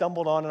term I've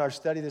stumbled on in our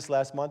study this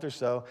last month or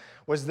so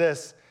was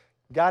this: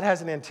 God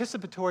has an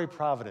anticipatory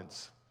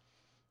providence.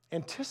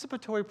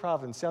 Anticipatory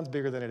providence sounds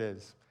bigger than it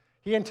is.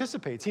 He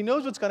anticipates. He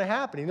knows what's going to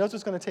happen. He knows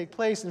what's going to take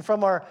place. And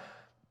from our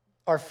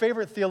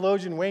favorite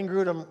theologian, Wayne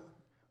Grudem,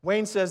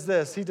 Wayne says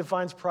this. He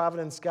defines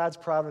providence. God's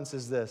providence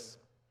is this: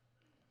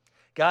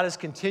 God is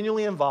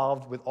continually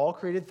involved with all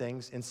created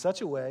things in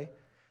such a way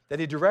that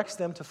he directs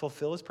them to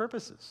fulfill his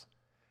purposes.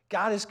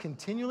 God is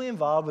continually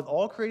involved with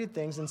all created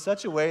things in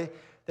such a way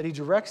that he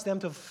directs them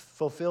to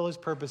fulfill his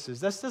purposes.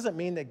 This doesn't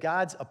mean that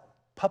God's a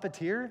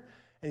puppeteer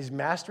and he's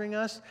mastering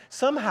us.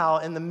 Somehow,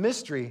 in the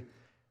mystery,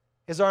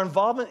 is our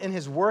involvement in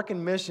his work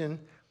and mission.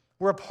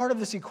 We're a part of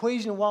this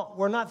equation while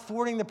we're not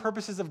thwarting the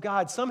purposes of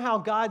God. Somehow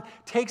God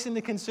takes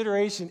into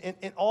consideration,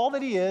 in all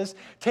that he is,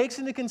 takes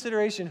into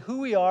consideration who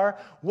we are,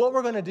 what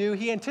we're going to do.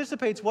 He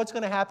anticipates what's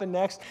going to happen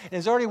next and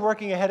is already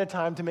working ahead of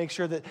time to make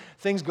sure that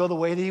things go the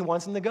way that he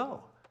wants them to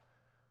go.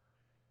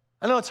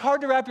 I know it's hard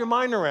to wrap your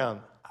mind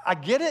around. I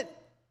get it,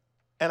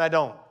 and I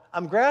don't.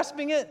 I'm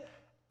grasping it,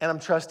 and I'm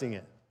trusting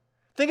it.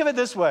 Think of it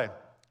this way.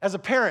 As a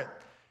parent,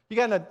 you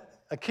got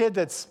a kid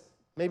that's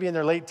maybe in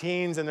their late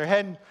teens, and they're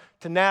heading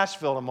to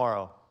Nashville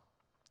tomorrow.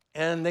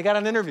 And they got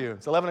an interview.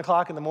 It's 11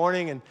 o'clock in the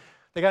morning, and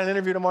they got an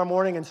interview tomorrow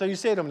morning. And so you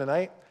say to them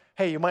tonight,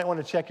 hey, you might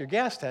want to check your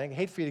gas tank. I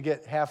hate for you to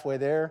get halfway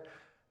there,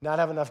 not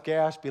have enough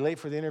gas, be late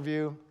for the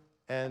interview,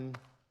 and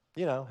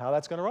you know how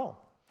that's going to roll.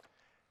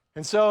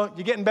 And so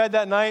you get in bed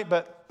that night,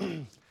 but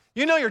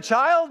you know your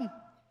child.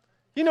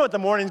 You know what the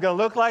morning's going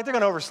to look like. They're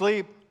going to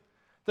oversleep.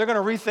 They're going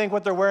to rethink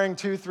what they're wearing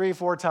 2, 3,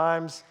 4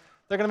 times.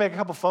 They're going to make a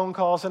couple phone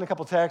calls, send a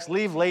couple texts,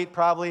 leave late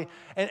probably,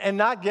 and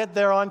not get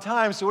there on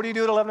time. So what do you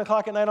do at 11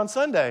 o'clock at night on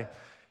Sunday?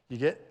 You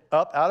get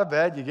up out of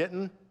bed, you get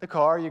in the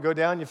car, you go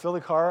down, you fill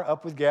the car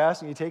up with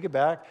gas, and you take it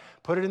back,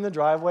 put it in the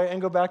driveway, and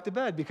go back to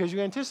bed because you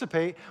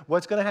anticipate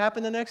what's going to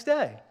happen the next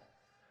day.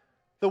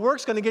 The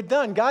work's going to get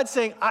done. God's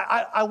saying,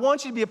 I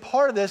want you to be a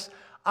part of this.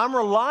 I'm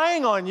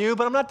relying on you,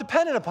 but I'm not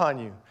dependent upon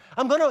you.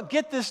 I'm going to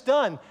get this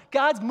done.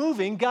 God's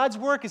moving. God's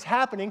work is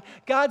happening.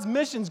 God's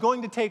mission is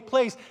going to take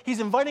place. He's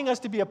inviting us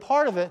to be a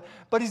part of it,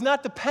 but he's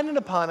not dependent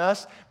upon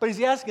us, but he's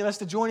asking us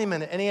to join him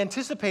in it, and he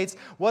anticipates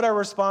what our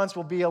response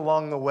will be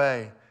along the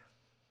way.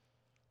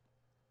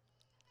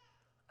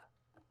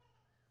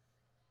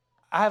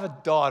 I have a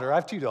daughter. I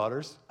have 2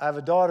 daughters. I have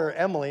a daughter,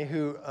 Emily,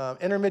 who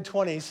in her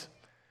mid-20s,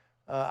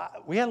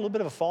 we had a little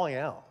bit of a falling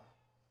out.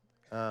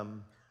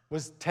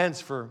 Was tense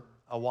for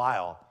a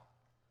while.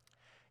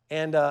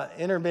 And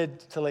in her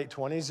mid to late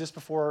 20s, just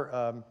before,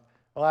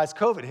 as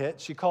COVID hit,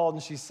 she called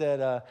and she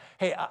said,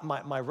 hey,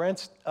 my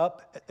rent's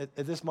up at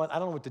this month. I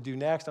don't know what to do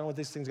next. I don't know what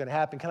this thing's going to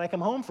happen. Can I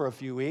come home for a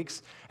few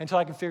weeks until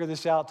I can figure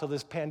this out till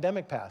this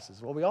pandemic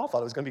passes? Well, we all thought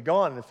it was going to be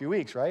gone in a few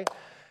weeks, right?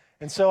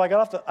 And so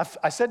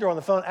I said to her on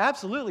the phone,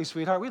 absolutely,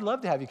 sweetheart, we'd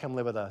love to have you come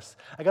live with us.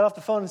 I got off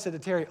the phone and said to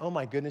Terry, oh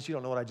my goodness, you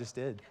don't know what I just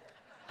did.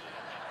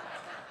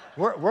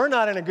 We're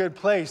not in a good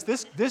place.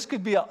 This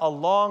could be a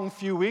long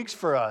few weeks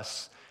for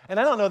us. And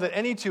I don't know that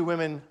any 2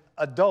 women,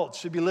 adults,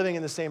 should be living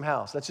in the same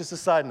house. That's just a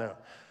side note.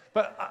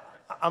 But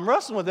I'm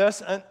wrestling with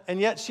this, and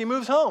yet she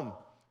moves home.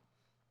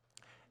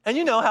 And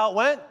you know how it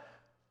went.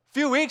 A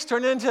few weeks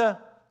turned into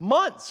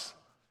months.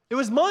 It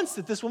was months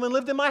that this woman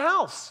lived in my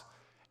house.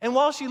 And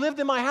while she lived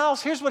in my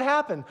house, here's what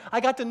happened. I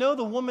got to know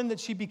the woman that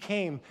she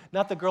became,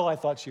 not the girl I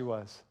thought she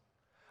was.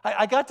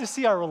 I got to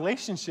see our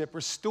relationship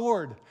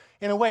restored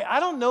in a way I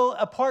don't know,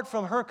 apart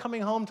from her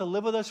coming home to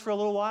live with us for a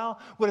little while,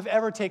 would have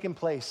ever taken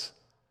place.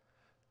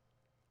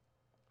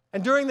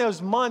 And during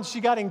those months,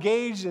 she got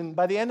engaged, and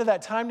by the end of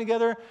that time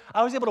together,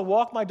 I was able to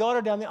walk my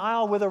daughter down the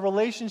aisle with a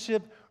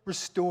relationship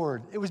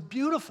restored. It was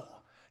beautiful.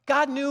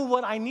 God knew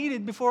what I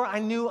needed before I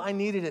knew I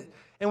needed it,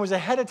 and was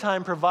ahead of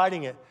time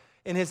providing it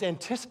in his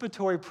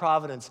anticipatory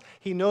providence.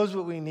 He knows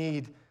what we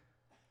need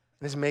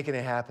and is making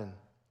it happen.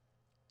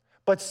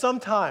 But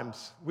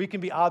sometimes we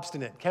can be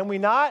obstinate. Can we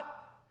not?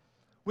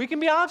 We can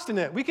be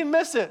obstinate. We can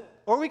miss it.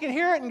 Or we can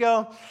hear it and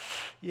go,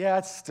 yeah,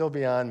 it's still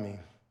beyond me.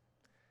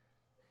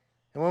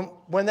 And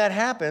when that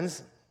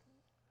happens,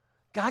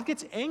 God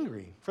gets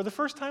angry. For the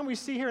first time we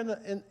see here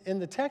in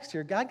the text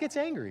here, God gets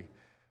angry.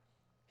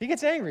 He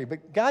gets angry,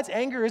 but God's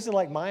anger isn't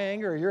like my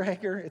anger or your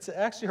anger. It's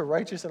actually a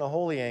righteous and a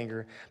holy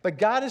anger. But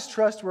God is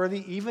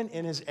trustworthy even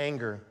in his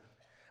anger.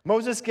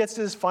 Moses gets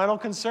to his final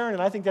concern,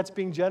 and I think that's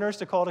being generous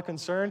to call it a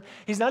concern.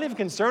 He's not even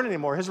concerned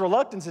anymore. His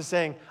reluctance is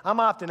saying, I'm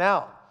opting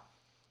out.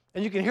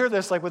 And you can hear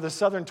this like with a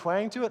southern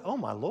twang to it. Oh,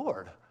 my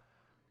Lord.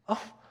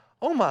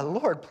 oh my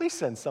Lord, please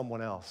send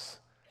someone else.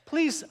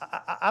 Please,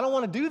 I don't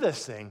want to do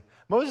this thing.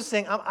 Moses is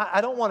saying,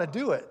 I don't want to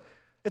do it.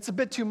 It's a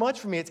bit too much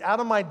for me. It's out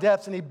of my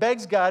depths. And he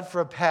begs God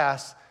for a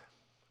pass,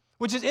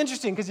 which is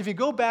interesting because if you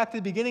go back to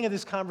the beginning of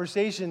this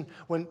conversation,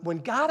 when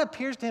God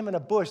appears to him in a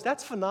bush,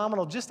 that's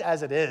phenomenal just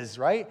as it is,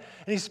 right?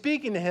 And he's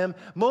speaking to him.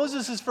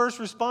 Moses' first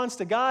response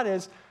to God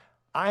is,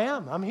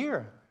 I'm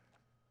here.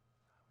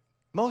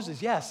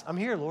 Moses, yes, I'm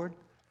here, Lord.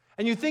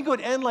 And you'd think it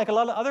would end like a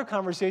lot of other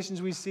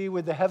conversations we see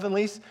with the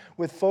heavenlies,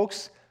 with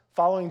folks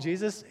following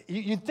Jesus.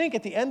 You'd think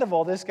at the end of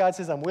all this, God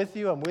says, I'm with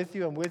you, I'm with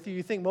you, I'm with you.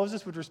 You think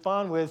Moses would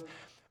respond with,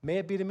 may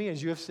it be to me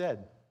as you have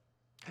said.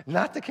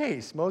 Not the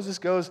case. Moses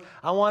goes,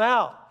 I want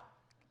out.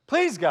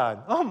 Please,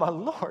 God. Oh, my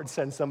Lord,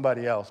 send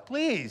somebody else.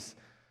 Please.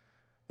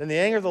 Then the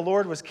anger of the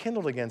Lord was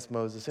kindled against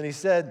Moses, and he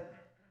said,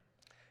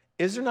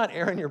 is there not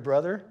Aaron your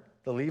brother,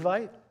 the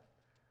Levite?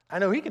 I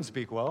know he can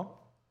speak well.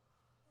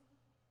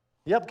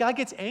 Yep, God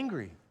gets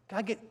angry.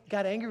 God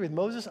got angry with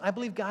Moses. I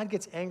believe God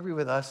gets angry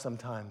with us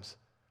sometimes.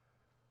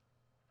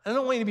 I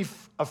don't want you to be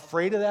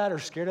afraid of that or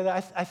scared of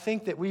that. I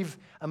think that we've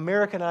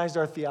Americanized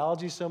our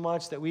theology so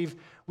much that we've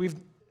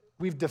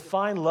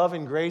defined love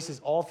and grace as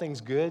all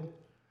things good,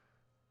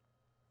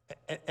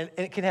 and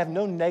it can have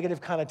no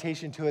negative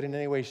connotation to it in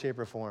any way, shape,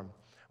 or form.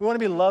 We want to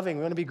be loving.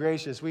 We want to be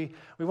gracious. We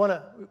want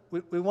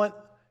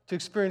to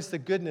experience the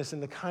goodness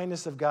and the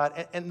kindness of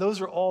God, and those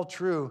are all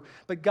true.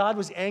 But God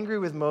was angry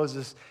with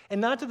Moses,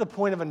 and not to the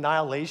point of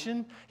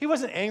annihilation. He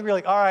wasn't angry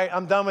like, all right,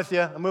 I'm done with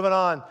you, I'm moving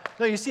on.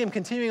 No, you see him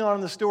continuing on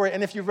in the story,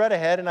 and if you've read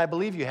ahead, and I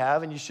believe you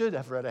have, and you should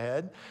have read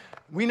ahead,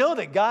 we know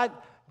that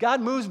God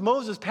moves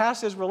Moses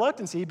past his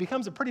reluctancy. He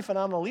becomes a pretty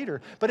phenomenal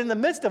leader. But in the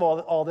midst of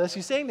all this,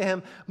 he's saying to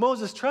him,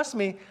 Moses, trust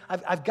me,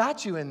 I've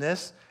got you in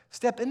this.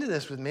 Step into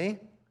this with me.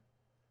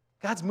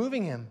 God's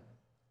moving him.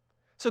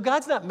 So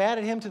God's not mad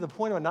at him to the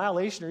point of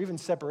annihilation or even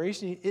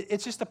separation.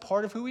 It's just a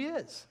part of who he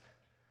is.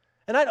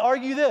 And I'd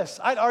argue this.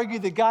 I'd argue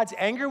that God's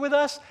anger with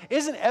us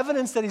isn't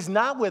evidence that he's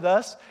not with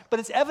us,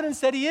 but it's evidence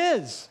that he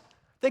is,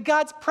 that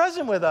God's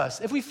present with us.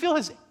 If we feel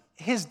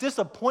his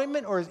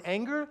disappointment or his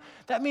anger,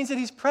 that means that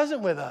he's present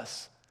with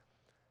us.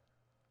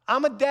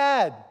 I'm a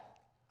dad.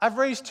 I've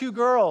raised 2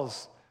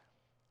 girls.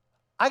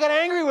 I got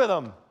angry with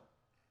them.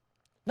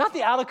 Not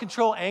the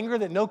out-of-control anger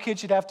that no kid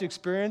should have to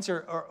experience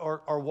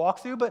or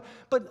walk through,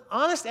 but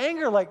honest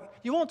anger, like,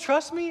 you won't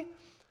trust me?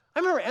 I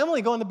remember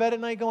Emily going to bed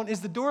at night going,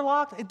 is the door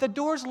locked? The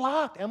door's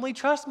locked. Emily,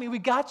 trust me, we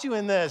got you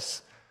in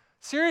this.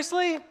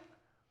 Seriously?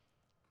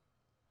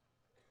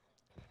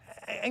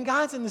 And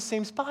God's in the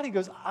same spot. He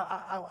goes,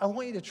 I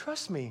want you to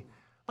trust me.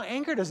 My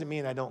anger doesn't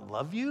mean I don't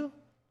love you.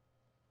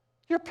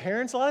 Your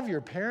parents, a lot of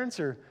your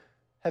parents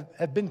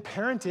have been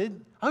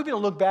parented. I hope you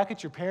don't look back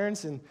at your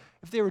parents, and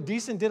if they were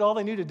decent, did all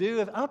they knew to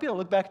do, I hope you don't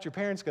look back at your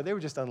parents and go, they were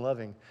just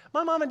unloving.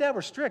 My mom and dad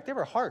were strict. They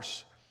were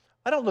harsh.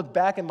 I don't look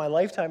back in my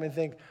lifetime and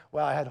think,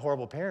 wow, I had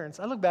horrible parents.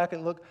 I look back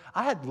and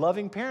I had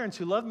loving parents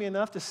who loved me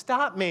enough to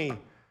stop me.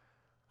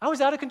 I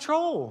was out of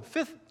control.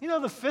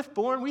 The fifth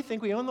born, we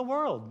think we own the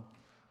world.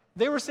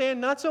 They were saying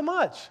not so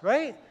much,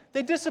 right?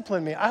 They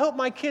disciplined me. I hope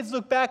my kids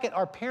look back at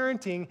our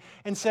parenting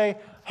and say,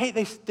 hey,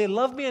 they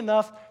love me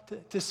enough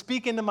to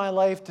speak into my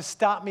life, to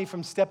stop me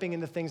from stepping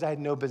into things I had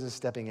no business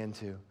stepping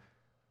into.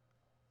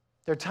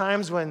 There are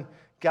times when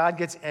God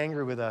gets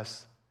angry with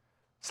us.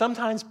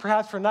 Sometimes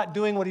perhaps for not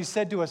doing what he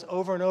said to us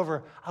over and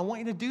over. I want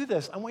you to do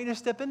this. I want you to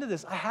step into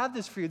this. I have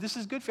this for you. This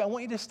is good for you. I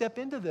want you to step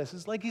into this.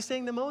 It's like he's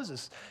saying to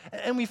Moses.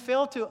 And we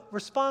fail to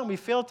respond. We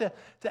fail to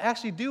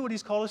actually do what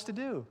he's called us to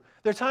do.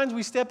 There are times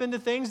we step into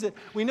things that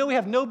we know we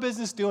have no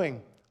business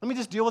doing. Let me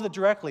just deal with it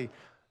directly.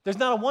 There's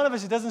not a one of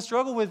us that doesn't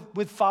struggle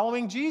with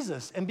following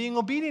Jesus and being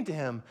obedient to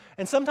him.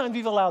 And sometimes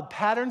we've allowed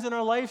patterns in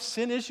our life,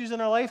 sin issues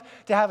in our life,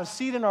 to have a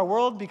seat in our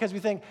world because we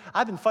think,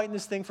 I've been fighting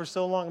this thing for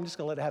so long, I'm just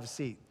going to let it have a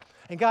seat.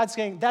 And God's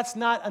saying, that's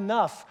not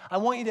enough. I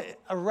want you to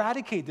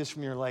eradicate this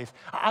from your life.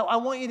 I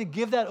want you to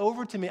give that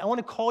over to me. I want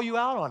to call you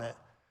out on it.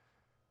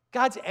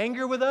 God's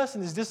anger with us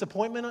and his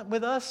disappointment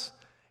with us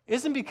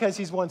isn't because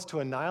he wants to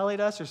annihilate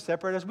us or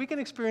separate us. We can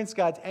experience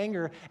God's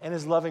anger and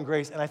his love and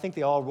grace, and I think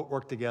they all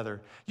work together.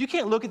 You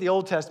can't look at the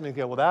Old Testament and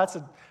go, well,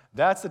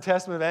 that's the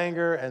Testament of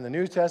anger, and the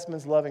New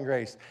Testament's love and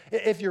grace.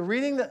 If you're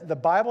reading the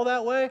Bible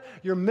that way,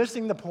 you're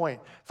missing the point.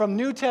 From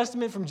New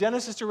Testament, from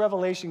Genesis to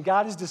Revelation,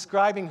 God is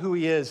describing who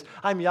he is.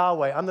 I'm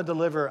Yahweh. I'm the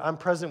deliverer. I'm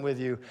present with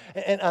you.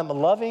 And I'm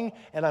loving,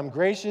 and I'm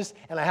gracious,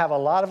 and I have a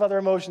lot of other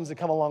emotions that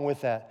come along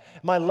with that.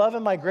 My love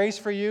and my grace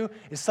for you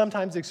is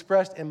sometimes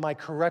expressed in my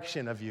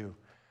correction of you.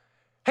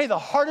 Hey, the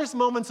hardest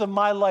moments of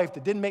my life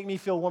that didn't make me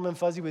feel warm and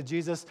fuzzy with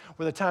Jesus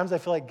were the times I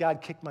feel like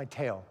God kicked my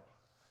tail,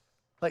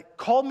 like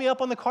called me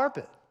up on the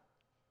carpet.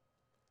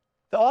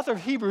 The author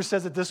of Hebrews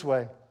says it this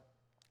way: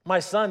 my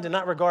son, do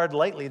not regard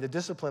lightly the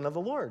discipline of the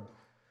Lord,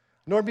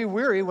 nor be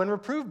weary when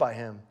reproved by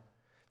him.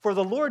 For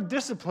the Lord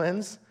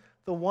disciplines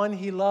the one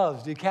he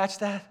loves. Do you catch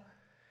that?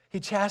 He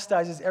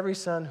chastises every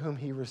son whom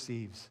he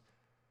receives.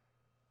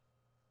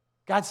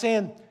 God's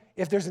saying,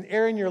 if there's an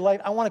area in your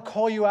life, I want to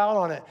call you out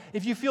on it.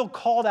 If you feel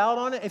called out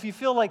on it, if you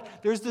feel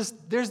like there's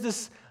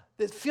this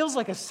that feels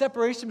like a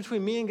separation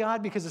between me and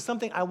God because of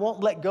something I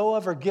won't let go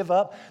of or give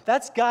up,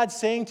 that's God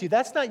saying to you.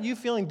 That's not you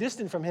feeling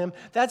distant from him.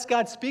 That's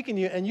God speaking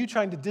to you and you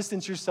trying to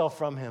distance yourself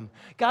from him.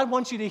 God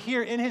wants you to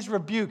hear in his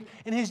rebuke,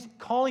 in his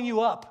calling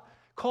you up,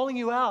 calling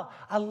you out,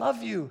 I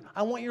love you.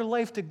 I want your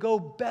life to go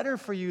better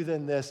for you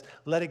than this.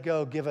 Let it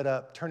go, give it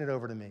up, turn it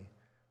over to me.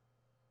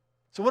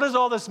 So what does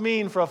all this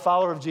mean for a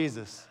follower of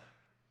Jesus?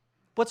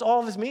 What's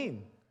all this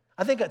mean?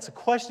 I think that's a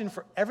question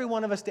for every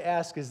one of us to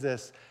ask is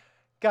this: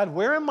 God,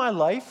 where in my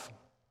life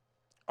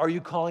are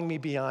you calling me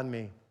beyond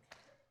me?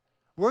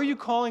 Where are you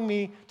calling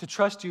me to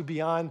trust you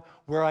beyond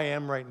where I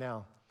am right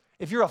now?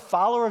 If you're a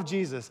follower of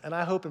Jesus, and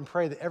I hope and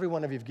pray that every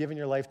one of you have given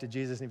your life to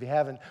Jesus, and if you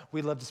haven't,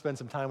 we'd love to spend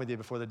some time with you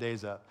before the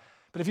day's up.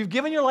 But if you've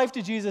given your life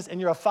to Jesus and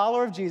you're a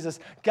follower of Jesus,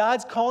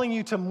 God's calling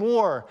you to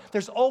more.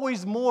 There's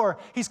always more.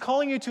 He's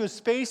calling you to a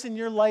space in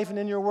your life and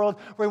in your world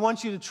where he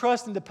wants you to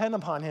trust and depend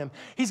upon him.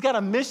 He's got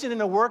a mission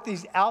and a work that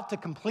he's out to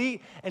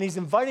complete, and he's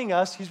inviting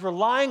us, he's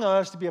relying on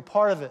us to be a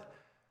part of it.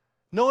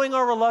 Knowing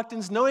our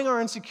reluctance, knowing our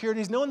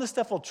insecurities, knowing the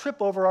stuff we'll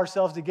trip over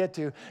ourselves to get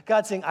to,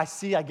 God's saying, I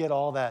see, I get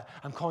all that.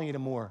 I'm calling you to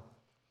more.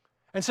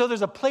 And so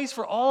there's a place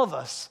for all of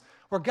us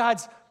where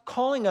God's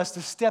calling us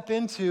to step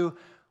into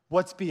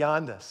what's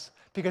beyond us.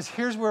 Because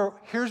here's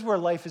where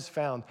life is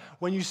found.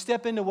 When you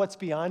step into what's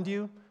beyond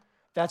you,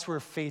 that's where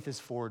faith is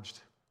forged.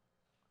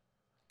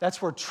 That's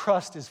where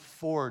trust is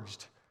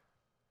forged.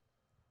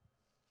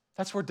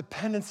 That's where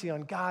dependency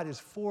on God is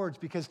forged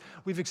because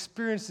we've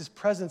experienced his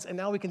presence and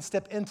now we can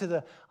step into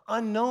the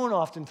unknown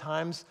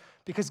oftentimes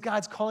because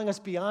God's calling us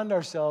beyond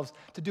ourselves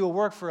to do a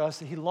work for us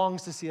that he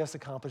longs to see us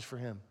accomplish for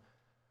him.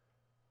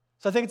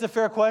 So I think it's a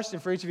fair question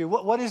for each of you.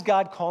 What is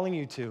God calling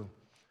you to?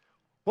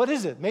 What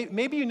is it?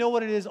 Maybe you know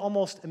what it is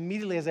almost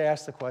immediately as I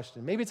ask the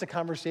question. Maybe it's a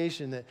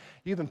conversation that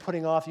you've been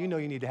putting off, you know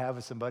you need to have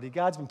with somebody.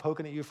 God's been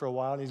poking at you for a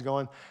while and he's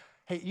going,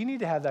 hey, you need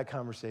to have that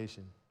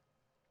conversation.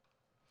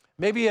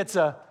 Maybe it's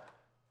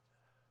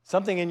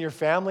something in your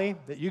family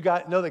that you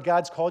know that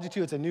God's called you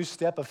to. It's a new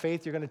step of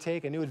faith you're going to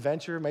take, a new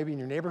adventure, maybe in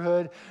your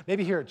neighborhood,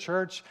 maybe here at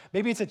church,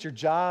 maybe it's at your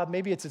job,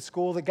 maybe it's at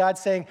school, that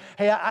God's saying,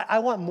 hey, I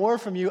want more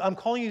from you. I'm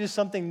calling you to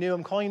something new.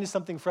 I'm calling you to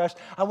something fresh.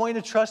 I want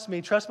you to trust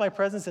me, trust my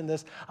presence in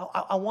this.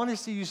 I want to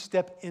see you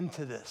step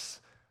into this.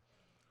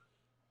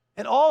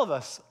 And all of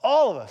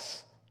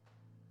us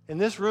in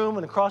this room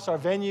and across our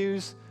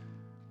venues,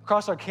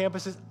 across our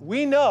campuses,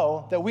 we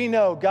know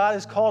God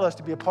has called us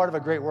to be a part of a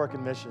great work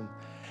and mission.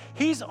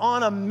 He's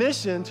on a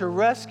mission to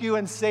rescue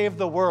and save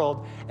the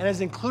world and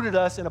has included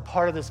us in a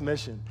part of this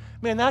mission.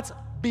 Man, that's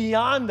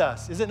beyond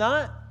us, is it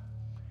not?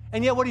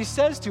 And yet what he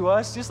says to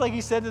us, just like he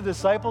said to the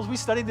disciples, we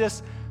studied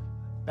this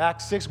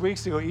back 6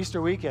 weeks ago,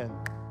 Easter weekend.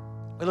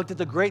 We looked at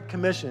the Great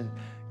Commission,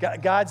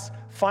 God's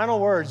final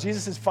words,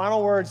 Jesus'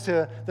 final words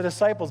to the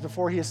disciples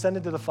before he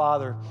ascended to the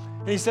Father.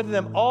 And he said to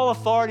them, all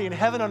authority in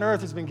heaven and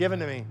earth has been given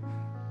to me.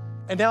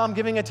 And now I'm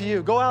giving it to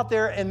you. Go out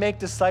there and make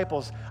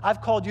disciples. I've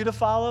called you to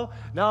follow.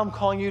 Now I'm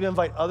calling you to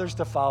invite others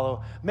to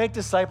follow. Make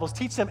disciples.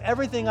 Teach them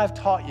everything I've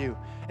taught you.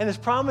 And his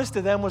promise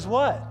to them was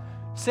what?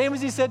 Same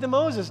as he said to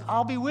Moses,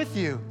 I'll be with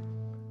you.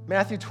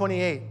 Matthew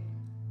 28.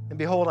 And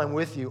behold, I'm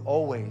with you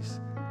always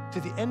to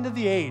the end of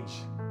the age.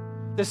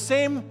 The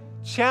same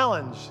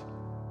challenge,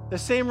 the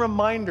same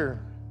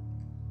reminder,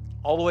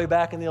 all the way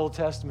back in the Old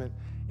Testament,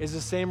 is the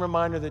same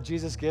reminder that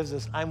Jesus gives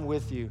us. I'm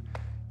with you.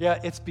 Yeah,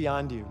 it's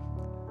beyond you.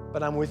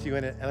 But I'm with you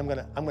in it, and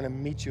I'm gonna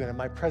meet you in it.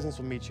 My presence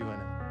will meet you in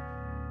it.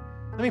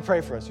 Let me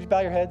pray for us. Would you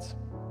bow your heads?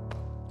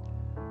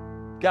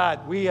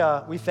 God,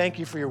 we thank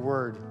you for your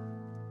word.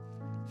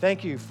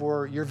 Thank you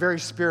for your very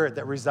spirit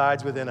that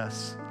resides within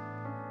us.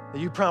 That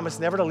you promised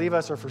never to leave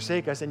us or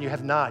forsake us, and you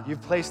have not.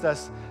 You've placed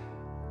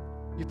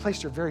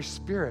your very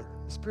spirit,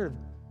 the spirit of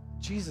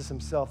Jesus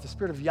himself, the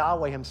spirit of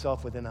Yahweh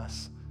himself within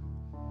us.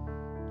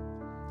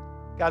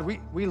 God,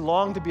 we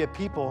long to be a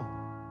people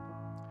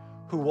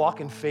who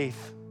walk in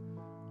faith.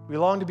 We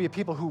long to be a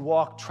people who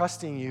walk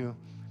trusting you.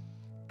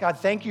 God,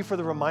 thank you for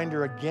the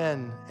reminder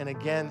again and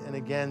again and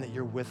again that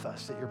you're with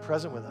us, that you're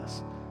present with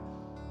us.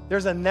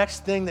 There's a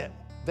next thing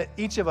that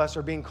each of us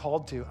are being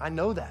called to. I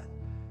know that.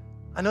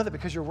 I know that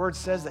because your word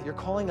says that you're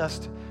calling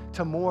us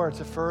to more,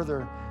 to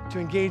further, to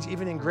engage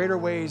even in greater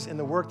ways in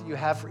the work that you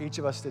have for each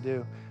of us to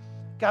do.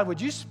 God, would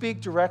you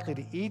speak directly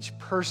to each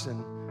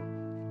person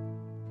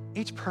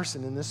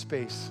in this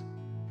space,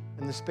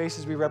 in the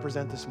spaces we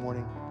represent this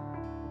morning?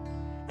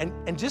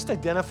 And just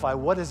identify,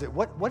 what is it?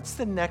 What's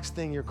the next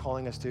thing you're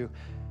calling us to?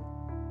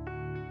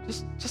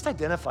 Just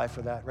identify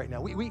for that right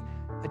now. We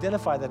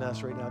identify that in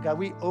us right now. God,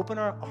 we open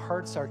our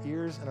hearts, our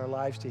ears, and our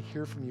lives to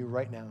hear from you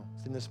right now,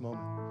 in this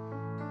moment.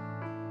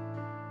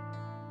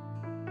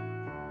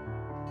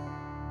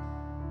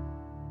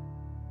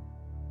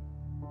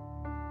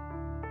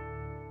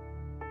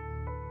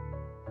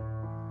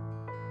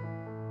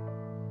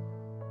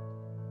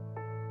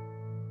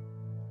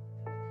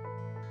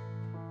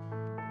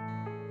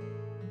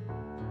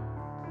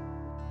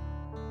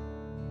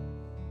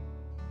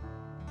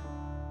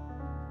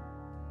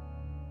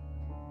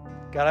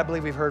 God, I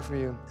believe we've heard from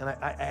you, and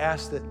I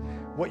ask that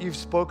what you've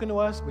spoken to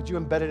us, would you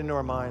embed it into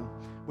our mind?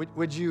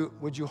 Would you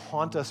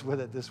haunt us with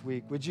it this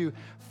week? Would you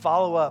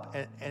follow up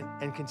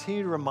and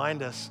continue to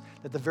remind us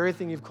that the very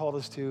thing you've called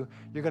us to,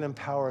 you're going to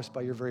empower us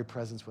by your very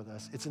presence with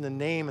us. It's in the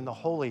name and the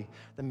holy,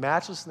 the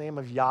matchless name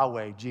of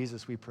Yahweh,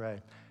 Jesus, we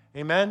pray.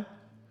 Amen?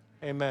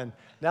 Amen.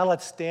 Now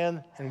let's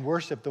stand and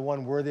worship the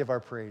one worthy of our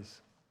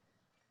praise.